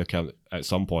safety into account at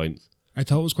some point. I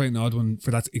thought it was quite an odd one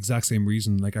for that exact same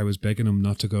reason. Like I was begging him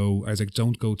not to go. I was like,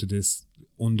 don't go to this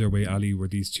underway alley where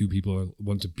these two people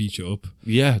want to beat you up.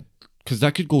 Yeah, because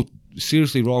that could go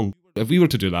seriously wrong. If we were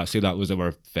to do that, say that was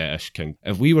our fetish kink.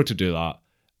 If we were to do that,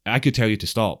 I could tell you to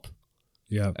stop.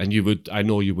 Yeah. And I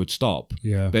know you would stop.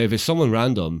 Yeah. But if it's someone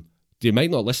random, they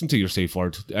might not listen to your safe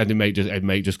word, and it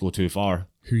might just go too far.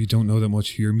 Who you don't know that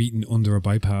much, who you're meeting under a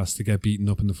bypass to get beaten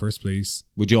up in the first place.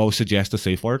 Would you always suggest a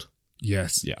safe word?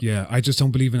 Yes. Yeah. Yeah. I just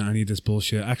don't believe in any of this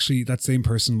bullshit. Actually, that same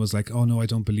person was like, oh no, I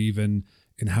don't believe in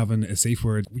having a safe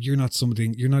word. You're not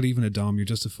even a dom, you're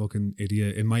just a fucking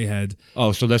idiot in my head.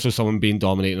 Oh, so this was someone being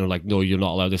dominating or like, no, you're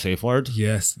not allowed a safe word?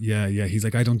 Yes. Yeah. He's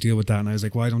like, I don't deal with that. And I was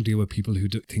like, well, I don't deal with people who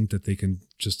think that they can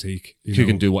just take, Who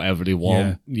can do whatever they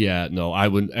want. Yeah, no, I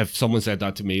wouldn't. If someone said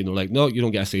that to me and they're like, no, you don't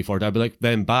get a safe word, I'd be like,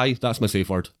 then bye, that's my safe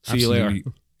word. See you later.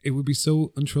 It would be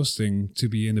so untrusting to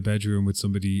be in the bedroom with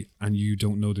somebody and you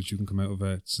don't know that you can come out of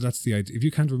it. So that's the idea. If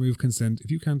you can't remove consent, if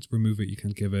you can't remove it, you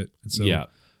can't give it. And so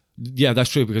yeah, that's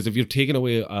true. Because if you're taking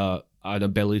away an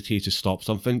ability to stop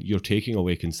something, you're taking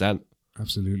away consent.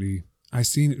 Absolutely.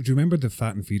 Do you remember the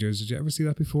fat and feeders? Did you ever see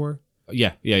that before?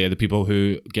 Yeah. The people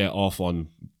who get off on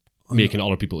making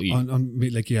other people eat.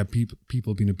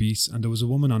 People being obese. And there was a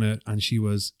woman on it and she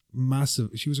was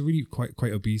massive. She was really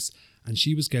quite obese and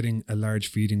she was getting a large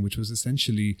feeding, which was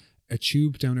essentially a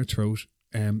tube down her throat.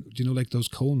 Do you know, like those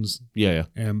cones? Yeah.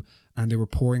 And they were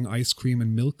pouring ice cream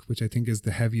and milk, which I think is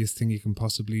the heaviest thing you can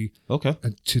possibly. Okay.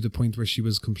 To the point where she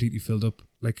was completely filled up.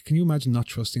 Like, can you imagine not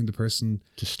trusting the person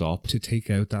to stop to take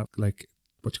out that, like,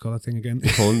 what you call that thing again? The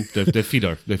cone, the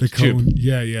feeder, the tube. Cone.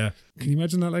 Yeah. Can you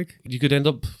imagine that? Like, you could end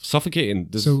up suffocating.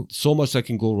 There's so much that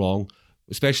can go wrong,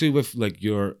 especially with like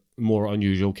your more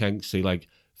unusual kinks, say like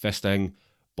fisting,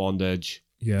 bondage,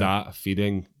 that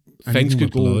feeding. Things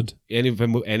could go blood.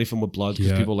 anything with blood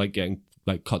because people like getting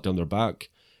like cut down their back.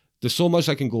 There's so much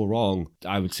that can go wrong.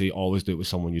 I would say always do it with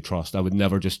someone you trust. I would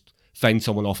never just find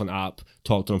someone off an app,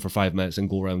 talk to them for 5 minutes and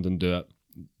go around and do it.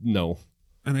 No.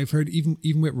 And I've heard even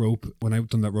with rope, when I've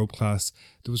done that rope class,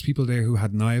 there was people there who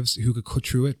had knives who could cut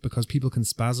through it because people can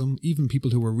spasm. Even people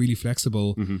who were really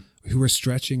flexible, who were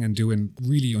stretching and doing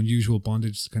really unusual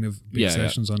bondage kind of big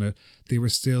sessions on it, they were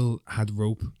still had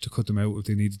rope to cut them out if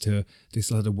they needed to. They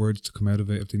still had a word to come out of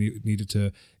it if they needed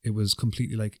to. It was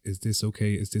completely like, is this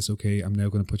okay? Is this okay? I'm now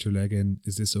going to put your leg in.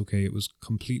 Is this okay? It was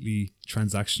completely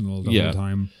transactional the whole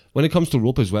time. When it comes to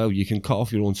rope as well, you can cut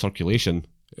off your own circulation.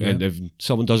 Yeah. And if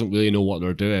someone doesn't really know what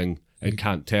they're doing and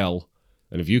can't tell,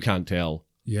 and if you can't tell,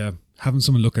 having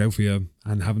someone look out for you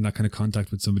and having that kind of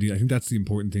contact with somebody, I think that's the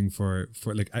important thing for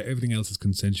like everything else is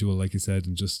consensual, like you said,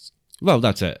 and just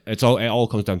that's it. It all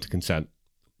comes down to consent.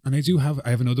 And I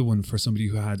have another one for somebody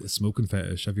who had a smoking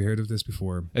fetish. Have you heard of this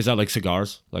before? Is that like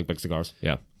cigars, like big cigars?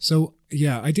 Yeah. So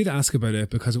I did ask about it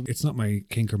because it's not my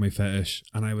kink or my fetish,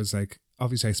 and I was like,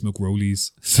 obviously I smoke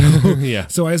rollies. So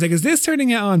So I was like, is this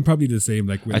turning it on? Probably the same,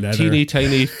 like with leather. Teeny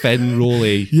tiny thin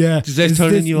rolly. Is this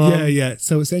turning you on? Yeah.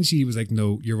 So essentially he was like,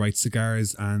 no, you're right,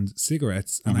 cigars and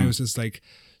cigarettes. And I was just like,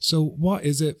 so what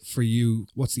is it for you?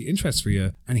 What's the interest for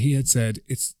you? And he had said,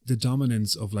 it's the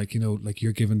dominance of like, like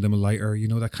you're giving them a lighter,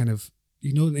 that kind of,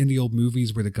 in the old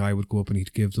movies where the guy would go up and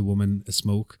he'd give the woman a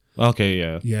smoke. Okay,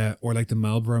 yeah. Yeah. Or like the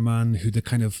Marlboro man, who the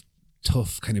kind of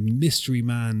tough kind of mystery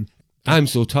man. I'm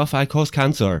so tough, I cause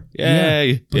cancer.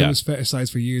 Yay! But it was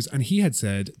fetishized for years. And he had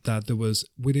said that there was,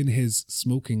 within his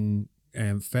smoking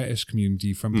fetish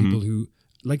community, from people who,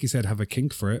 like you said, have a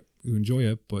kink for it, who enjoy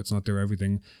it, but it's not their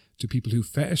everything, to people who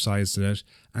fetishized it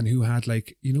and who had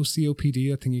like,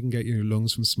 COPD, that thing you can get in your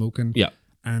lungs from smoking. Yeah.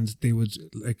 And they would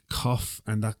like cough,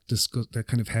 and that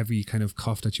kind of heavy kind of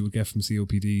cough that you would get from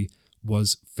COPD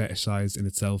was fetishized in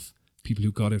itself. People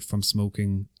who got it from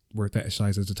smoking were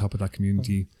fetishized at the top of that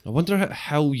community. I wonder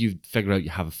how you figure out you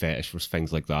have a fetish for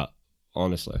things like that,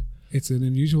 honestly. It's an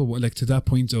unusual one, like to that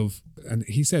point of, and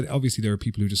he said obviously there are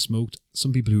people who just smoked,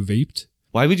 some people who vaped.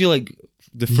 Why would you like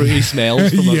the fruity smells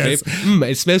from a vape?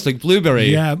 It smells like blueberry.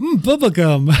 Yeah,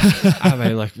 bubblegum. I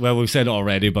mean, like, well, we've said it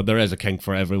already, but there is a kink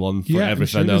for everyone, for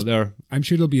everything out there. I'm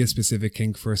sure there'll be a specific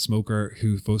kink for a smoker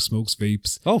who smokes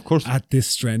vapes. Oh, of course. At this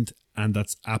strength. and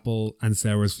that's apple and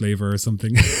sour's flavor or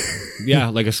something. Yeah,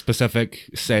 like a specific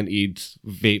scented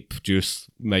vape juice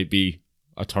might be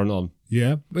a turn on.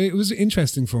 Yeah, but it was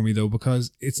interesting for me though,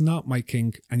 because it's not my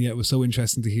kink, and yet it was so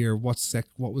interesting to hear what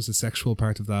was the sexual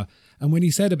part of that. And when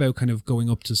he said about kind of going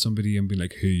up to somebody and being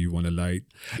like, "Hey, you want a light?"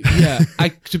 Yeah,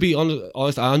 to be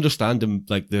honest, I understand him,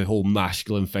 like the whole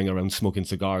masculine thing around smoking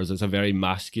cigars. It's a very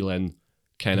masculine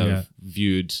kind of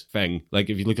viewed thing. Like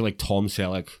if you look at like Tom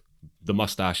Selleck, the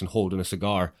mustache and holding a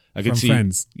cigar, I could From see.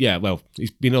 Friends. Yeah, well, he's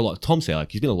been in a lot. Tom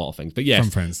Selleck, he's been in a lot of things, but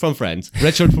yes, From Friends.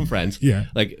 Richard from Friends. Yeah,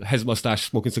 like his mustache,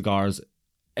 smoking cigars.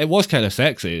 It was kind of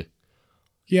sexy.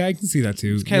 yeah, I can see that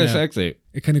too. It's kind of sexy.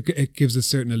 It gives a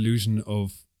certain illusion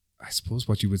of, I suppose,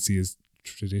 what you would see as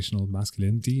traditional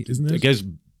masculinity, isn't it? It gives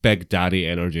big daddy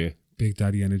energy. Big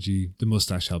daddy energy. The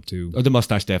mustache helped too. Oh, the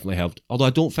mustache definitely helped. Although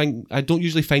I don't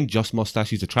usually find just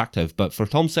mustaches attractive, but for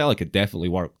Tom Selleck, it definitely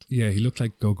worked. Yeah, he looked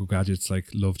like Go-Go Gadget's like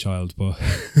love child, but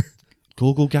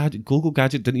Go-Go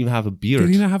Gadget didn't even have a beard. did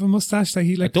he not have a mustache that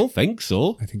he I like? don't think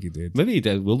so. I think he did. Maybe he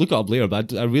did. We'll look it up later,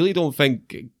 but I really don't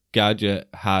think Gadget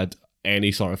had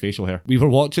any sort of facial hair. We were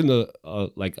watching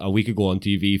like a week ago on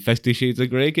TV, 50 Shades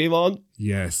of Grey came on.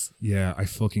 Yes, yeah, I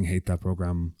fucking hate that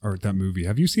program or that movie.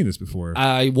 Have you seen this before?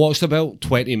 I watched about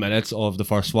 20 minutes of the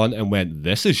first one and went,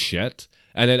 this is shit.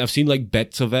 And then I've seen like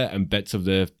bits of it and bits of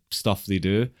the stuff they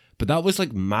do. But that was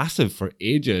like massive for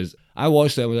ages. I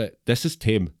watched it and was like, this is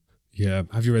tame. Yeah,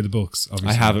 have you read the books?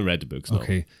 Obviously. I haven't read the books, no.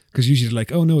 Okay, because usually you're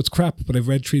like, oh no, it's crap, but I've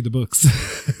read 3 of the books.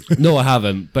 No, I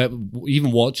haven't. But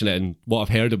even watching it and what I've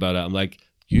heard about it, I'm like,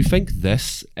 you think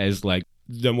this is like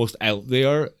the most out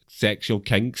there sexual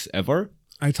kinks ever?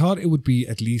 I thought it would be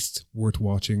at least worth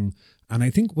watching. And I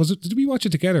think, did we watch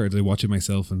it together or did I watch it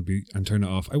myself and turn it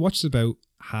off? I watched about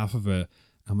half of it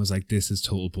and was like, this is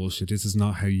total bullshit. This is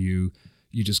not how you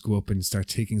just go up and start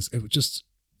taking, it just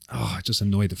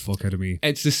annoyed the fuck out of me.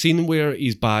 It's the scene where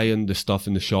he's buying the stuff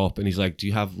in the shop and he's like, do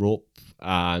you have rope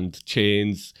and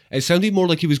chains? It sounded more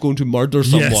like he was going to murder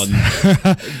someone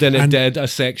than it did a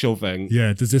sexual thing.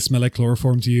 Yeah, does this smell like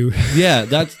chloroform to you? Yeah,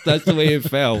 that's the way it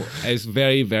felt. It's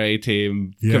very, very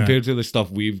tame Yeah. compared to the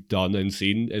stuff we've done and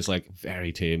seen. It's like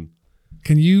very tame.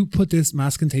 Can you put this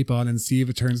masking tape on and see if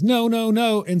it turns no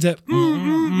into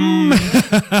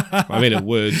I mean, it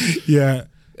would. Yeah.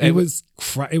 It was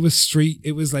street.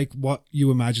 It was like what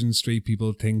you imagine straight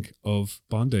people think of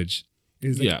bondage.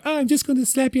 It's like, oh, I'm just going to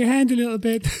slap your hand a little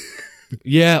bit.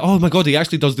 Yeah. Oh my God, he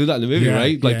actually does do that in the movie, Yeah,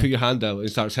 right? Like yeah. put your hand out and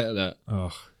starts hitting it.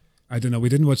 Oh, I don't know. We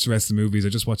didn't watch the rest of the movies. I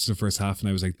just watched the first half and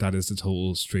I was like, that is the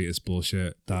total straightest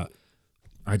bullshit that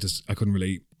I couldn't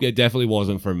relate. It definitely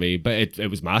wasn't for me, but it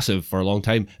was massive for a long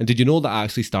time. And did you know that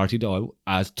actually started out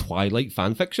as Twilight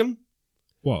fan fiction?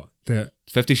 What?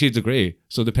 50 Shades of Grey.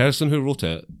 So the person who wrote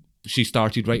it, she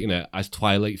started writing it as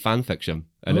Twilight fan fiction,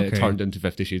 and then it turned into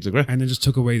 50 Shades of Grey. And then just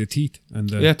took away the teeth and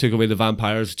took away the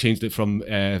vampires, changed it from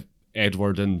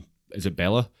Edward and is it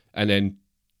Bella, and then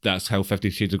that's how 50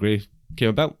 Shades of Grey came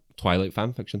about. Twilight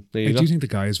fan fiction. There you go. Do you think the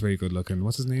guy is very good looking?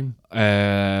 What's his name?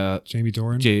 Jamie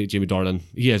Dornan. Jamie Dornan.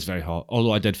 He is very hot.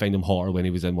 Although I did find him hotter when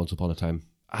he was in Once Upon a Time.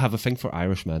 I have a thing for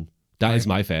Irishmen. That is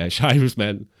my fetish.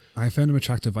 Irishmen. I found him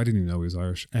attractive. I didn't even know he was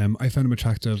Irish. I found him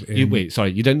attractive. You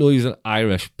didn't know he's an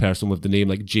Irish person with the name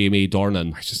like Jamie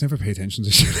Dornan? I just never pay attention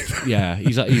to shit like that. Yeah,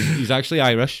 he's actually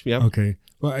Irish. Yeah. Okay.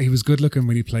 Well, he was good looking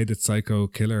when he played the psycho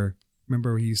killer.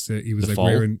 Remember he was The like Fall?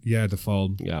 wearing the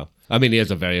Fall. Yeah. I mean, he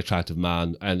is a very attractive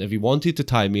man, and if he wanted to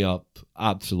tie me up,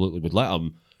 absolutely would let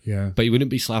him. Yeah. But he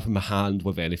wouldn't be slapping my hand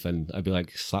with anything. I'd be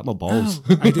like, slap my balls.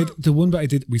 Oh, I did the one bit I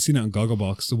did. We seen it on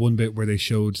Gogglebox. The one bit where they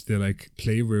showed the like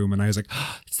playroom, and I was like,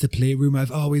 "It's the playroom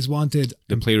I've always wanted."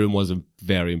 The playroom was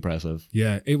very impressive.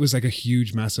 Yeah, it was like a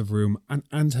huge, massive room. And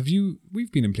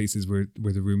we've been in places where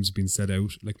the rooms have been set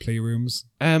out like playrooms.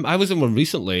 I was in one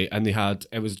recently, and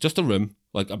it was just a room,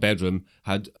 like a bedroom,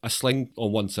 had a sling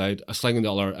on one side, a sling on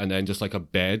the other, and then just like a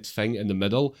bed thing in the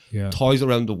middle. Yeah. Toys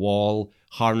around the wall,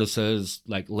 harnesses,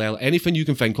 like anything you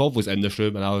can think of was in this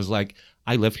room, and I was like,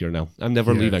 I live here now. I'm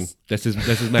never leaving. This is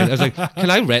mine. I was like, can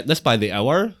I rent this by the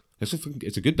hour?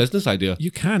 It's a good business idea.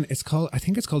 You can. I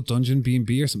think it's called Dungeon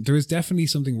B&B or something. There is definitely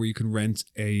something where you can rent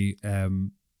a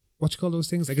what you call those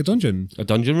things? Like a dungeon. A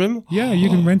dungeon room? Yeah, you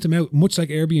can rent them out, much like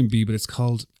Airbnb, but is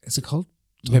it called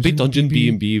Maybe Dungeon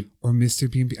B&B or Mr.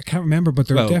 B&B? I can't remember, but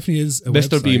there definitely is a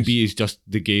Mr. website. B&B is just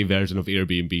the gay version of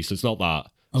Airbnb, so it's not that.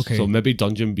 Okay. So maybe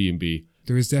Dungeon B&B.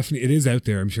 There is definitely, it is out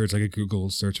there. I'm sure it's like a Google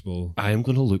searchable. I am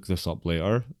going to look this up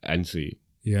later and see.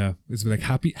 Yeah, it's like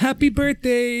happy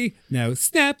birthday. Now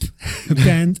snap,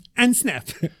 bend and snap,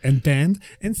 and bend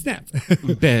and snap.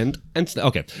 Bend and snap.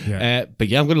 Okay. Yeah. But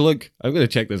yeah, I'm going to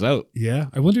check this out. Yeah,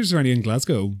 I wonder is there any in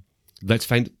Glasgow?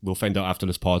 We'll find out after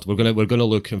this pod. We're gonna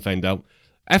look and find out.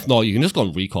 If not, you can just go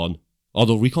on Recon.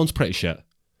 Although Recon's pretty shit.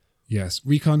 Yes,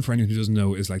 Recon, for anyone who doesn't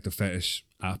know, is like the Fetish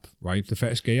app, right? The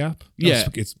Fetish gay app. Yeah,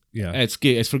 it's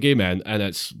gay. It's for gay men, and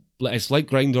it's like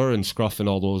Grindr and Scruff and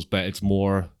all those, but it's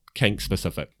more kink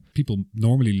specific. People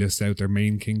normally list out their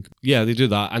main kink. Yeah, they do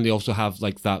that, and they also have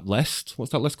like that list.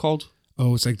 What's that list called?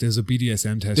 Oh, it's like there's a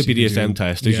BDSM test. The BDSM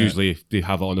test is usually they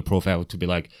have it on the profile to be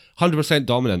like 100%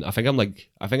 dominant. I think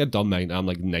I done mine. I'm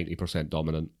like 90%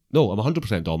 dominant. No, I'm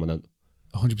 100% dominant.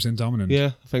 100% dominant.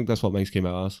 Yeah, I think that's what mine came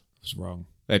out as. It's wrong.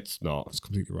 It's not. It's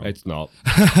completely wrong. It's not.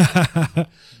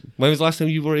 When was the last time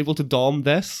you were able to dom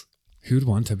this? Who'd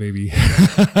want a baby?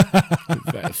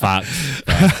 Facts.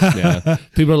 Yeah.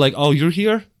 People are like, "Oh, you're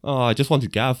here? Oh, I just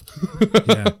wanted Gav."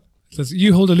 Yeah. Says,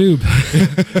 you hold a lube.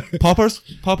 Poppers?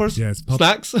 Yes.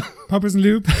 Snacks? Poppers and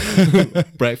lube.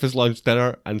 Breakfast, lunch,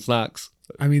 dinner, and snacks.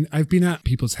 I mean, I've been at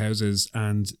people's houses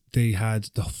and they had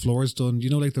the floors done. You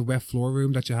know, like the wet floor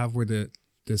room that you have where the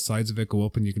sides of it go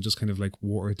up and you can just kind of like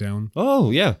water it down.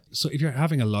 Oh, yeah. So if you're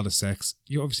having a lot of sex,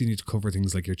 you obviously need to cover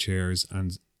things like your chairs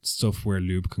and stuff where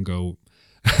lube can go.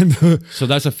 So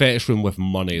that's a fetish room with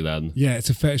money then? Yeah, it's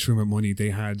a fetish room with money.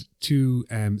 They had 2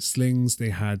 slings, they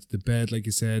had the bed, like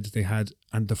you said,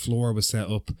 and the floor was set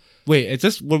up. Wait,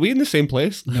 were we in the same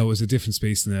place? No, it was a different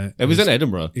space than it. It was in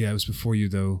Edinburgh. Yeah, it was before you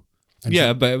though. And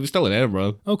yeah, but it was still in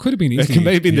Edinburgh. Oh, could have been easy. It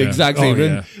may have been the exact same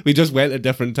room. Yeah. We just went at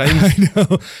different times. I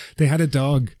know. They had a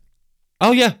dog.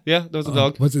 Oh, yeah, there was a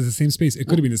dog. Was it the same space? It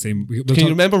could have been the same. Can you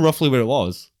remember roughly where it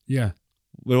was? Yeah.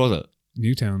 Where was it?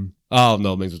 Newtown. Oh,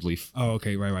 no, it means it's Leaf. Oh,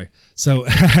 okay, right. So,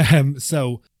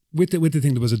 so with the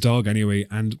thing, there was a dog anyway,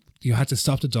 and you had to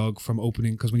stop the dog from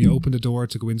opening, because when you open the door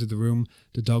to go into the room,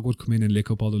 the dog would come in and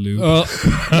lick up all the lube.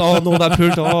 Oh no, that poor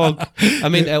dog. I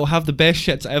mean, it'll have the best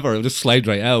shits ever. It'll just slide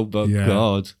right out, but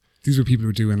God. These were people who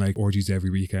were doing like orgies every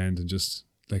weekend and just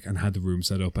like, and had the room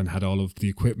set up and had all of the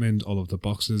equipment, all of the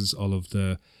boxes, all of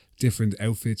the different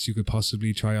outfits you could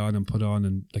possibly try on and put on,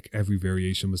 and like every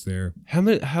variation was there.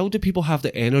 How do people have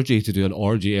the energy to do an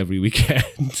orgy every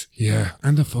weekend? Yeah,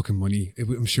 and the fucking money.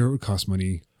 I'm sure it would cost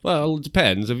money. Well, it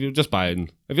depends. If you're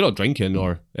not drinking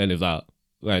or any of that,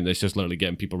 then it's just literally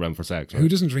getting people around for sex. Right? Who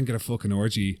doesn't drink at a fucking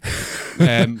orgy?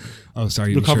 Oh,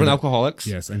 sorry. Recovering alcoholics.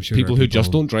 Yes, I'm sure. People who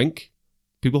just don't drink.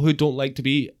 People who don't like to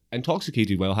be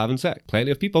intoxicated while having sex. Plenty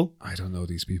of people. I don't know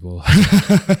these people.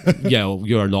 Yeah, well,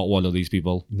 you are not one of these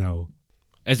people. No.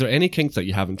 Is there any kinks that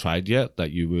you haven't tried yet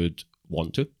that you would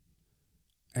want to?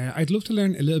 I'd love to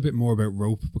learn a little bit more about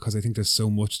rope, because I think there's so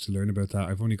much to learn about that.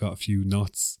 I've only got a few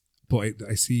knots, but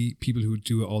I see people who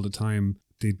do it all the time.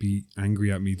 They'd be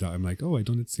angry at me that I'm like, oh, I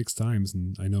done it 6 times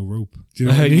and I know rope. Do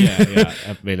you know what I mean? Yeah.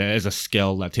 I mean, it is a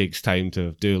skill that takes time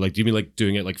to do. Like, do you mean like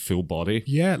doing it like full body?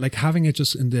 Yeah, like having it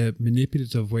just in the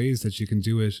manipulative ways that you can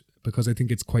do it, because I think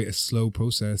it's quite a slow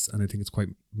process, and I think it's quite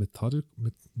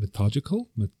methodical.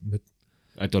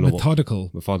 I don't know. Methodical.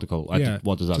 Methodical. Yeah,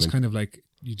 what does that mean? Just kind of like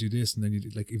you do this, and then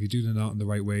you like if you do the knot in the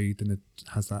right way, then it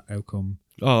has that outcome.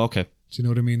 Oh, okay. Do you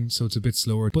know what I mean? So it's a bit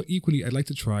slower. But equally, I'd like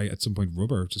to try at some point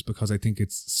rubber, just because I think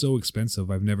it's so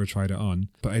expensive. I've never tried it on.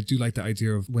 But I do like the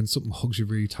idea of when something hugs you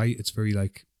really tight, it's very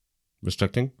like...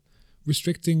 Restricting,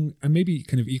 and maybe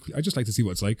kind of equally... I just like to see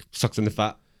what it's like. Sucks in the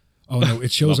fat. Oh no,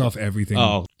 it shows off everything.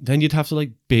 Oh, then you'd have to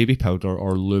like baby powder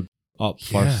or lube up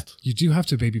first. You do have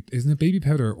to Isn't it baby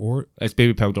powder or... It's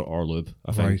baby powder or lube,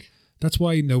 I think. Right. That's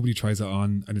why nobody tries it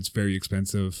on, and it's very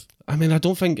expensive. I mean, I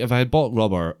don't think if I had bought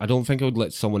rubber, I don't think I would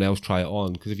let someone else try it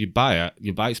on, because if you buy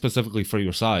it specifically for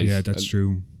your size. Yeah, that's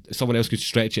true. Someone else could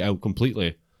stretch it out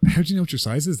completely. How do you know what your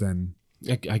size is then?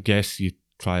 I guess you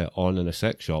try it on in a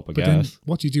sex shop, I guess. Then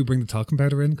what do you do? Bring the talcum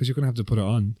powder in? Because you're going to have to put it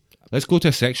on. Let's go to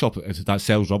a sex shop that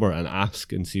sells rubber and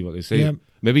ask and see what they say. Yeah.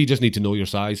 Maybe you just need to know your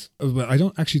size. But I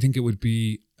don't actually think it would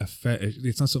be a fetish.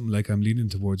 It's not something like I'm leaning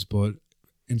towards, but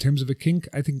in terms of a kink,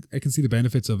 I think I can see the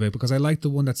benefits of it, because I like the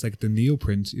one that's like the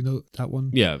neoprint, you know, that one?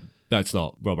 Yeah, that's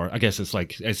not rubber. I guess it's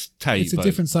like, it's tight. It's a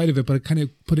different side of it, but I kind of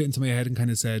put it into my head and kind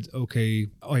of said, okay,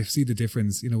 I see the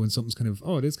difference, you know, when something's kind of,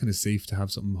 it is kind of safe to have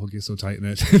something hug you so tight in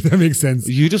it, if that makes sense.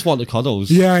 You just want the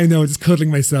cuddles. Yeah, I know, just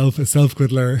cuddling myself, a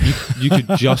self-cuddler. You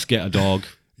could just get a dog.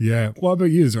 Yeah. What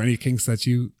about you? Is there any kinks that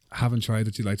you haven't tried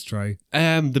that you'd like to try?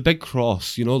 The big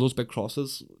cross, you know, those big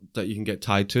crosses that you can get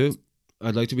tied to?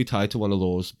 I'd like to be tied to one of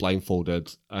those,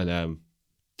 blindfolded, and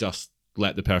just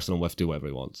let the person I'm with do whatever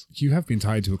he wants. You have been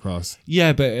tied to a cross.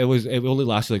 Yeah, but it only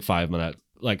lasted like 5 minutes.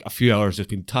 Like a few hours, just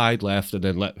been tied, left, and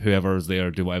then let whoever's there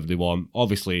do whatever they want.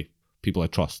 Obviously, people I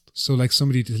trust. So like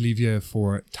somebody to leave you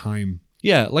for time.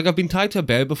 Yeah, like I've been tied to a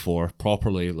bed before,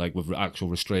 properly, like with actual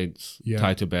restraints,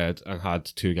 tied to bed, and had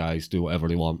 2 guys do whatever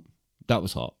they want. That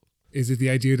was hot. Is it the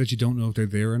idea that you don't know if they're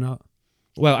there or not?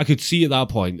 Well, I could see at that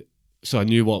point, so I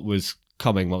knew what was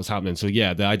coming, what was happening. So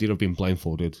yeah, the idea of being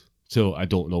blindfolded, so I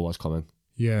don't know what's coming.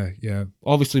 Yeah, yeah.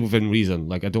 Obviously within reason.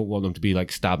 Like I don't want them to be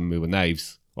like stabbing me with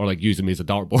knives or like using me as a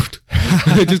dartboard.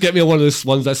 Just get me on one of those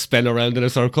ones that spin around in a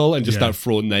circle and just start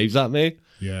throwing knives at me.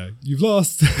 Yeah, you've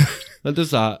lost. And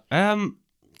there's that.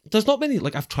 There's not many.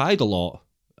 Like I've tried a lot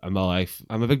in my life.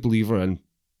 I'm a big believer in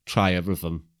try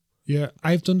everything. Yeah,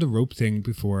 I've done the rope thing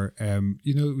before.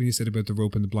 You know, when you said about the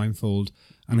rope and the blindfold,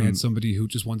 and I had somebody who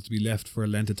just wanted to be left for a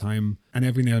length of time, and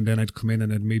every now and then I'd come in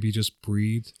and I'd maybe just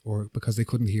breathe, or because they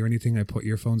couldn't hear anything, I put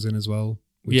earphones in as well.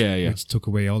 Which took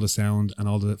away all the sound and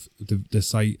all the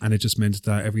sight, and it just meant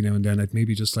that every now and then I'd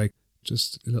maybe just a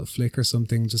little flick or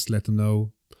something, just let them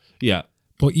know. Yeah.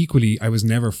 But equally, I was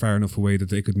never far enough away that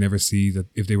they could never see that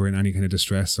if they were in any kind of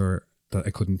distress or that I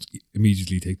couldn't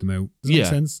immediately take them out. Does that make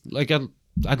sense? Like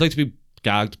I'd like to be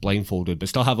gagged, blindfolded, but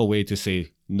still have a way to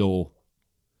say no.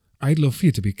 I'd love for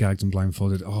you to be gagged and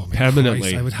blindfolded. Oh, my permanently.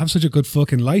 Christ, I would have such a good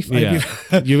fucking life. Yeah.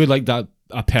 You would like that,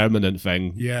 a permanent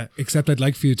thing. Yeah, except I'd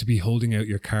like for you to be holding out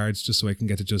your cards just so I can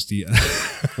get to just eat.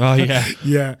 Oh, yeah.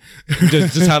 Yeah.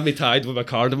 just have me tied with my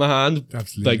card in my hand.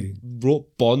 Absolutely. Like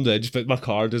rope bondage, but my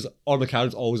card's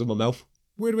always in my mouth.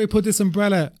 Where do I put this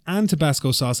umbrella and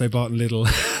Tabasco sauce I bought in Lidl?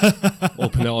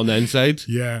 Open it on the inside.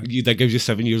 Yeah. That gives you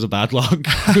 7 years of bad luck.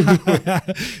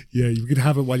 Yeah, you could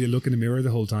have it while you look in the mirror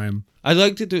the whole time. I'd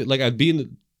like to do, like, I'd be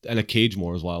in a cage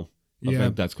more as well. I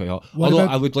think that's quite hot. Although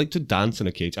I would like to dance in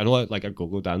a cage. I know I like a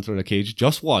go-go dancer in a cage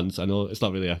just once. I know it's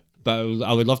not really but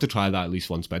I would love to try that at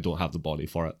least once, but I don't have the body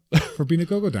for it. For being a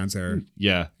go-go dancer?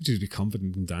 Yeah. You just be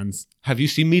confident and dance. Have you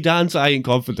seen me dance? I ain't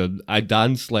confident. I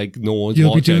dance like no one's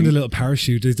You'll watching. be doing the little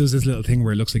parachute. He does this little thing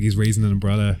where it looks like he's raising an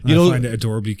umbrella. I find it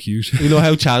adorably cute. You know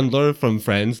how Chandler from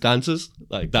Friends dances?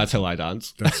 Like, that's how I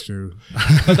dance. That's true.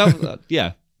 But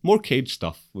yeah. More cage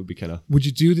stuff would be kind of... Would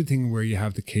you do the thing where you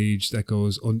have the cage that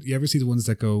goes... You ever see the ones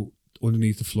that go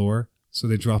underneath the floor? So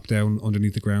they drop down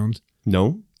underneath the ground?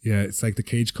 No. Yeah, it's like the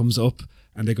cage comes up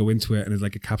and they go into it and it's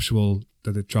like a capsule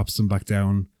that it drops them back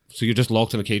down. So you're just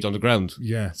locked in a cage on the ground?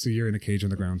 Yeah, so you're in a cage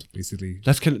on the ground, basically.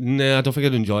 That's kind of... Nah, I don't think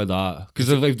I'd enjoy that. Because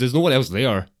if there's no one else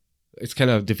there, it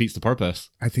kind of defeats the purpose.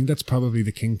 I think that's probably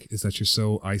the kink, is that you're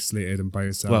so isolated and by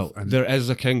yourself. Well, and there is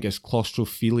a kink, it's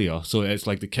claustrophilia. So it's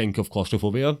like the kink of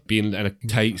claustrophobia. Being in a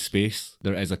tight space,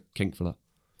 there is a kink for that.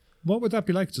 What would that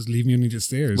be like? Just leaving you underneath the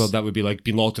stairs? Well, that would be like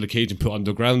being locked in a cage and put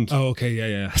underground. Oh, okay,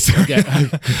 yeah. Sorry. Yeah.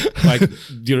 Like,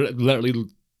 you're literally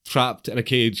trapped in a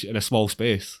cage in a small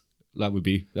space. That would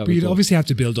be... But you'd obviously have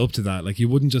to build up to that. Like, you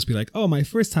wouldn't just be like, oh, my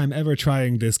first time ever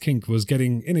trying this kink was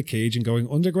getting in a cage and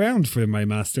going underground for my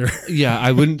master. Yeah,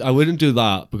 I wouldn't do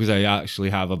that because I actually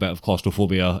have a bit of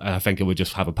claustrophobia and I think I would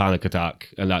just have a panic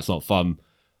attack and that's not fun.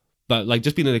 But like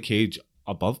just being in a cage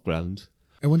above ground...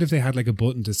 I wonder if they had like a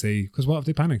button to say, because what if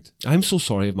they panicked? I'm so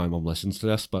sorry if my mum listens to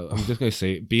this, but I'm just going to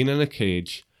say, being in a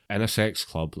cage in a sex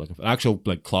club, like an actual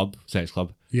like club, sex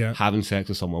club, having sex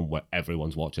with someone where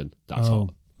everyone's watching, that's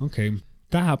hot. Okay.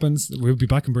 That happens. We'll be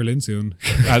back in Berlin soon.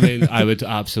 I mean, I would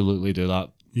absolutely do that.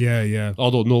 Yeah.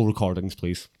 Although no recordings,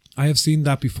 please. I have seen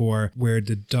that before where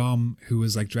the dom who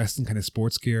was like dressed in kind of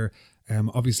sports gear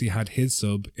obviously had his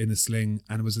sub in a sling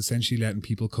and was essentially letting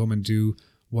people come and do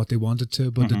what they wanted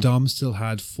to, but the dom still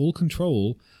had full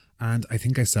control. And I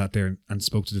think I sat there and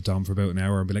spoke to the dom for about an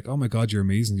hour and be like, oh my God, you're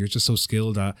amazing. You're just so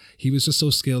skilled at... He was just so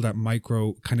skilled at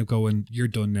micro kind of going, you're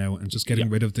done now, and just getting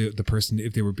rid of the person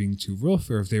if they were being too rough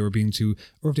or if they were being too...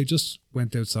 Or if they just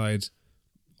went outside,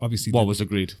 obviously... What was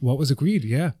agreed. What was agreed,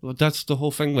 yeah. Well, that's the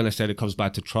whole thing when I said it comes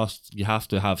back to trust. You have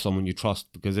to have someone you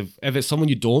trust, because if it's someone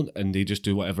you don't and they just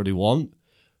do whatever they want,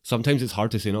 sometimes it's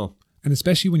hard to say no. And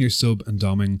especially when you're sub and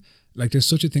doming, like there's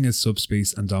such a thing as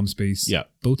subspace and dom space. Yeah.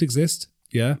 Both exist.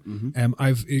 Yeah.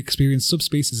 I've experienced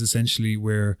subspaces essentially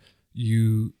where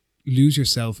you lose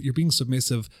yourself, you're being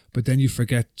submissive, but then you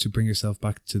forget to bring yourself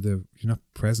back to you're not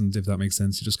present, if that makes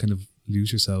sense. You just kind of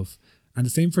lose yourself. And the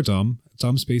same for dom.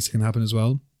 Dom space can happen as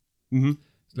well.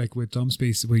 Like with dom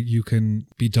space where you can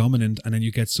be dominant and then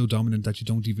you get so dominant that you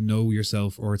don't even know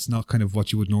yourself, or it's not kind of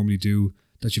what you would normally do,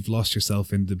 that you've lost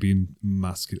yourself into being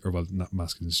masculine, or well, not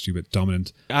masculine, stupid,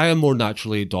 dominant. I am more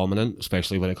naturally dominant,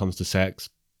 especially when it comes to sex.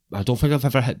 I don't think I've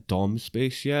ever hit dom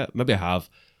space yet. Maybe I have.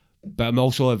 But I'm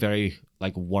also a very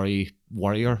like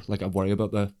warrior. Like I worry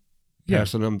about the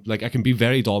person. I'm like, I can be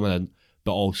very dominant,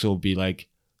 but also be like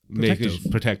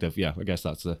protective. Yeah, I guess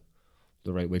that's the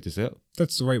right way to say it.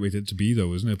 That's the right way to be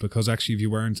though, isn't it? Because actually if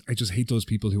you weren't, I just hate those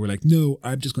people who are like, no,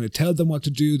 I'm just going to tell them what to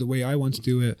do the way I want to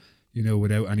do it, you know,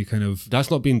 without any kind of... That's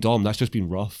not being dom, that's just being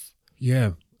rough.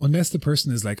 Yeah. Unless the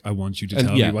person is like, I want you to And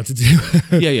tell yeah. me what to do.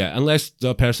 Yeah. Unless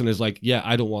the person is like, yeah,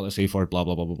 I don't want a safe word, blah,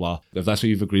 blah, blah, blah, blah. If that's what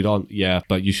you've agreed on, yeah.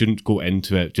 But you shouldn't go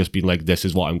into it just being like, this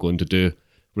is what I'm going to do,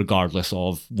 regardless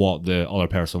of what the other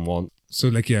person wants. So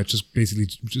like, yeah, just basically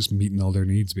just meeting all their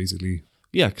needs, basically.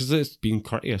 Yeah, because it's being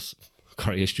courteous.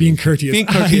 Being courteous. Being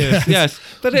courteous, yes.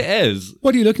 But it is.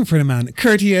 What are you looking for in a man?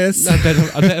 Courteous. A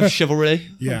bit of chivalry.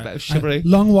 Yeah. A bit of chivalry.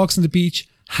 Long walks on the beach,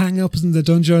 hang-ups in the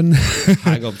dungeon.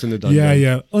 Hang-ups in the dungeon.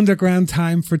 Yeah. Underground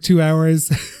time for 2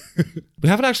 hours. We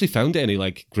haven't actually found any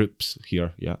like groups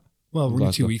here yet. Well, we're only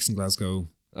Glasgow. 2 weeks in Glasgow.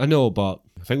 I know, but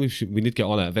I think we need to get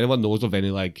on it. If anyone knows of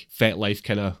any like FetLife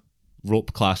kind of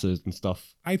rope classes and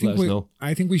stuff, I think let us know.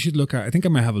 I think we should look at. I think I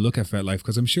might have a look at FetLife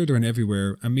because I'm sure they're in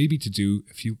everywhere, and maybe to do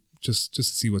a few just to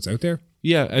see what's out there.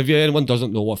 Yeah, if anyone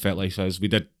doesn't know what FetLife is, we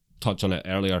did touch on it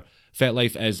earlier.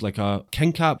 FetLife is like a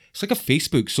kink app. It's like a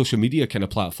Facebook social media kind of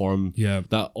platform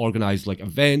that organises like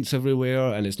events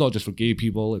everywhere, and it's not just for gay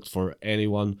people, it's for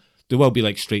anyone. There will be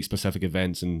like straight specific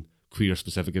events and queer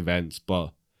specific events,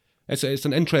 but it's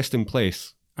an interesting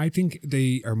place. I think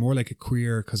they are more like a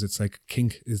queer because it's like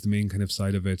kink is the main kind of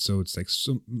side of it. So it's like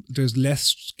there's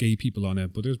less gay people on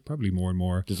it, but there's probably more and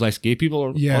more. There's less gay people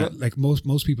on it? Like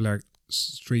most people are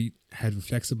straight,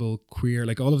 heteroflexible, queer,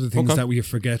 like all of the things that we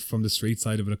forget from the straight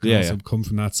side of it can also come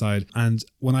from that side. And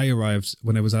when I arrived,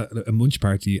 when I was at a munch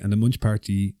party, and the munch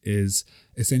party is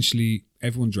essentially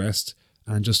everyone dressed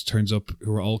and just turns up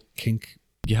who are all kink.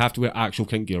 You have to wear actual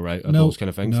kink gear, right? Those kind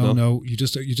of things. No. You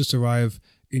just arrive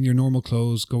in your normal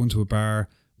clothes, go into a bar,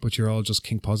 but you're all just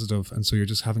kink positive, and so you're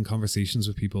just having conversations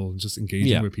with people and just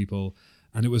engaging with people.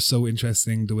 And it was so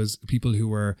interesting. There was people who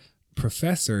were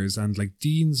professors and like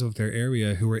deans of their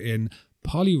area who were in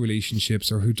poly relationships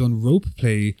or who'd done rope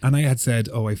play. And I had said,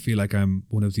 I feel like I'm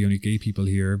one of the only gay people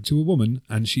here, to a woman.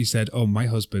 And she said, my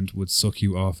husband would suck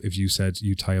you off if you said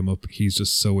you tie him up. He's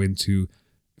just so into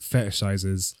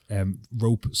fetishizes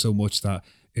rope so much that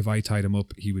if I tied him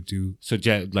up, he would do. So,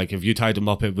 like, if you tied him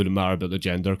up, it wouldn't matter about the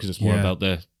gender because it's more about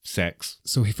the sex.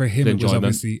 So for him, it was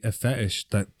obviously a fetish,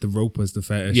 that the rope was the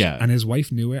fetish. Yeah. And his wife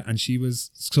knew it, and she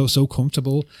was so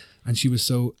comfortable, and she was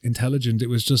so intelligent. It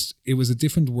was a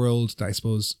different world that I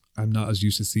suppose I'm not as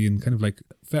used to seeing. Kind of like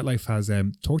FetLife has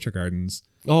torture gardens.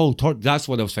 Oh, that's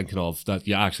what I was thinking of, that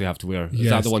you actually have to wear. Is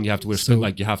that the one you have to wear? So,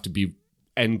 like, you have to be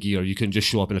in gear. You can just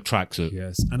show up in a tracksuit.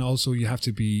 Yes. And also you have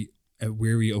to be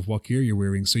wary of what gear you're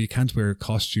wearing, so you can't wear a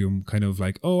costume kind of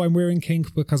like, I'm wearing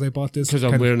kink because I bought this because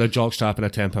I'm wearing a jockstrap and a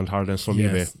 £10 harness from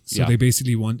eBay. So they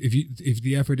basically want, if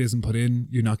the effort isn't put in,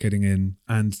 you're not getting in.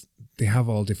 And they have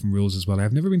all different rules as well.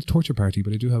 I've never been to torture party,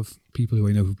 but I do have people who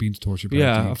I know who've been to torture party.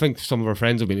 I think some of our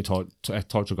friends have been to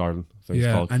torture garden, I think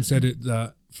it's called. And said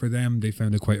that for them, they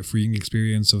found it quite a freeing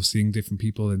experience of seeing different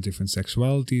people and different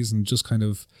sexualities, and just kind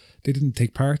of, they didn't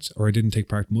take part, or I didn't take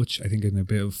part much, I think, in a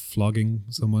bit of flogging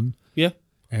someone. Yeah.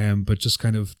 But just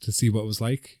kind of to see what it was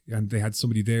like. And they had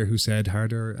somebody there who said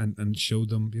harder and showed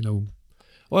them,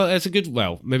 Well, it's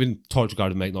maybe torture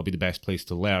garden might not be the best place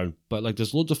to learn, but like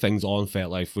there's loads of things on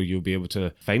FetLife where you'll be able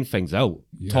to find things out.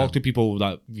 Yeah. Talk to people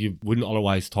that you wouldn't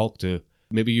otherwise talk to.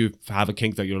 Maybe you have a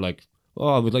kink that you're like,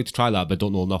 I would like to try that, but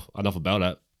don't know enough about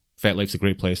it. FetLife's a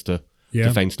great place to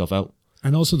find stuff out.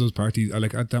 And also those parties,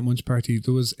 like at that munch party,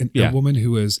 there was a woman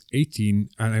who was 18,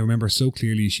 and I remember so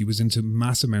clearly, she was into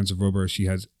massive amounts of rubber.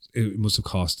 It must have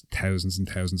cost thousands and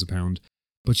thousands of pounds,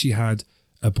 but she had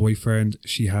a boyfriend,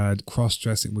 she had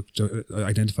cross-dressing, which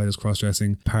identified as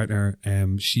cross-dressing partner.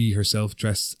 She herself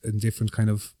dressed in different kind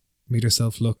of, made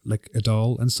herself look like a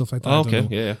doll and stuff like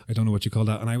that. I don't know what you call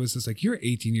that. And I was just like, you're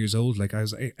 18 years old. Like I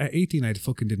was at 18, I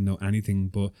fucking didn't know anything,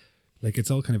 but like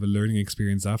it's all kind of a learning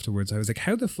experience afterwards. I was like,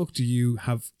 how the fuck do you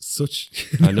have such...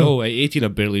 I know, at 18 I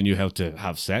barely knew how to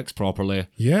have sex properly.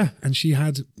 Yeah, and she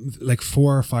had like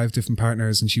 4 or 5 different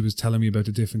partners, and she was telling me about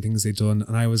the different things they'd done,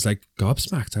 and I was like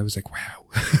gobsmacked. I was like, wow.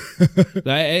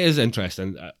 It is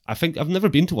interesting. I think I've never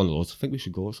been to one of those. I think we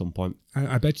should go at some point.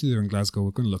 I bet you they're in Glasgow.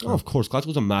 We're going to look up. Of course,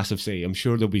 Glasgow's a massive city. I'm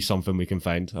sure there'll be something we can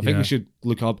find. I think we should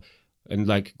look up and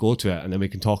like go to it, and then we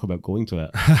can talk about going to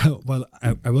it. Well,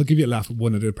 I will give you a laugh at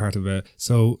one other part of it.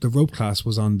 So the rope class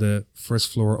was on the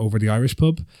first floor over the Irish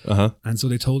pub. And so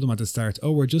they told them at the start,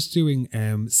 we're just doing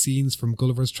scenes from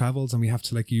Gulliver's Travels, and we have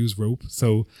to like use rope.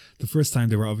 So the first time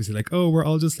they were obviously like, we're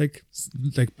all just like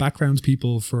background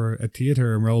people for a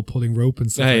theatre, and we're all pulling rope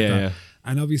and stuff like that. Yeah.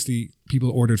 And obviously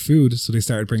people ordered food, so they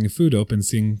started bringing food up and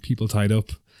seeing people tied up.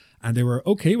 And they were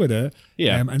okay with it.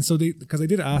 Yeah. And so because I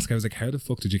did ask, I was like, how the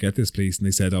fuck did you get this place? And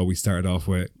they said, we started off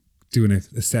with doing a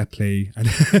set play. And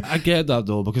I get that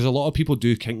though, because a lot of people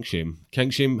do kink shame.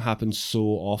 Kink shame happens so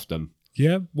often.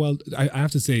 Yeah, well, I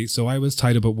have to say, so I was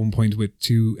tied up at one point with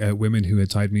two women who had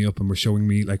tied me up and were showing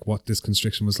me like what this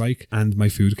constriction was like, and my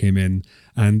food came in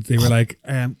and they were like,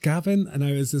 Gavin, and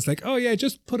I was just like, oh yeah,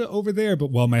 just put it over there, but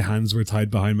while my hands were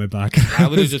tied behind my back. I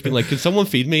would have just been like, can someone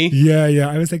feed me? Yeah,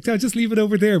 I was like, no, just leave it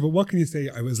over there, but what can you say?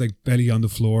 I was like belly on the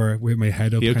floor with my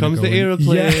head up. Here comes the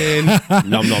aeroplane.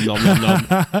 Nom, nom, nom, nom, nom.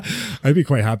 I'd be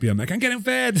quite happy. I'm like, I'm getting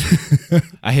fed.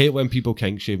 I hate when people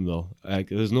kink shame though. Like,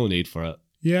 there's no need for it.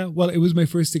 Yeah, well, it was my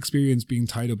first experience being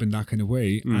tied up in that kind of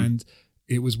way. And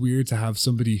it was weird to have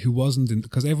somebody who wasn't in,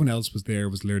 because everyone else was there,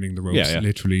 was learning the ropes,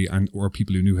 literally, and or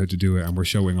people who knew how to do it and were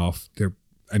showing off their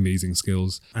amazing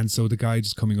skills. And so the guy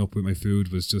just coming up with my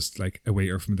food was just like a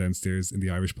waiter from downstairs in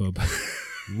the Irish pub.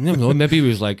 No, maybe he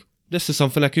was like, this is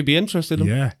something I could be interested in.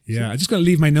 Yeah. I just gotta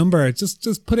leave my number.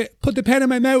 Just put the pen in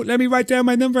my mouth. Let me write down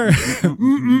my number.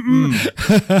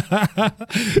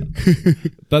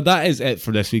 But that is it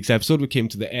for this week's episode. We came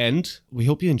to the end. We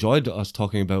hope you enjoyed us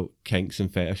talking about kinks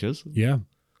and fetishes. Yeah,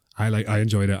 I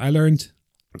enjoyed it. I learned.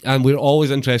 And we're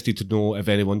always interested to know if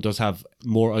anyone does have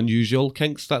more unusual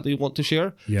kinks that they want to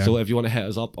share. Yeah. So if you want to hit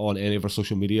us up on any of our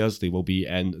social medias, they will be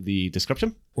in the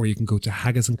description. Or you can go to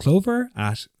Haggis and Clover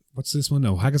at... What's this one?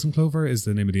 No, Haggis and Clover is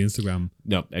the name of the Instagram.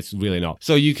 No, it's really not.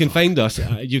 So you can find us,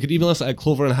 you can email us at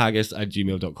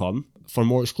cloverandhaggis@gmail.com. For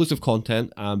more exclusive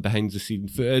content and behind the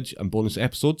scenes footage and bonus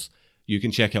episodes, you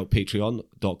can check out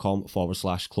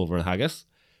patreon.com/cloverandhaggis.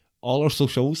 All our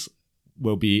socials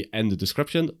will be in the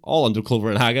description, all under Clover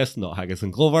and Haggis, not Haggis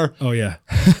and Clover. Oh yeah,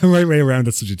 right way around.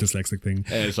 That's such a dyslexic thing.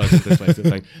 It's like a dyslexic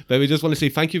thing. But we just want to say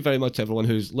thank you very much to everyone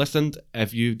who's listened.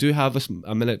 If you do have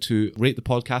a minute to rate the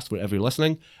podcast wherever you're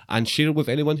listening and share it with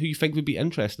anyone who you think would be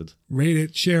interested. Rate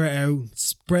it, share it out,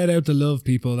 spread out the love,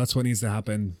 people. That's what needs to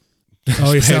happen.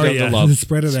 Oh, sorry, yeah. the love.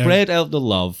 Spread it out. Spread out the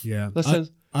love. Yeah. Listen.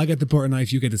 I'll get the butter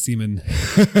knife, you get the semen.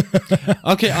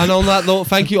 Okay, and on that note,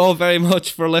 thank you all very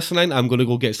much for listening. I'm going to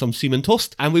go get some semen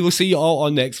toast, and we will see you all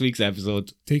on next week's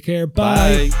episode. Take care.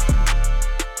 Bye. Bye.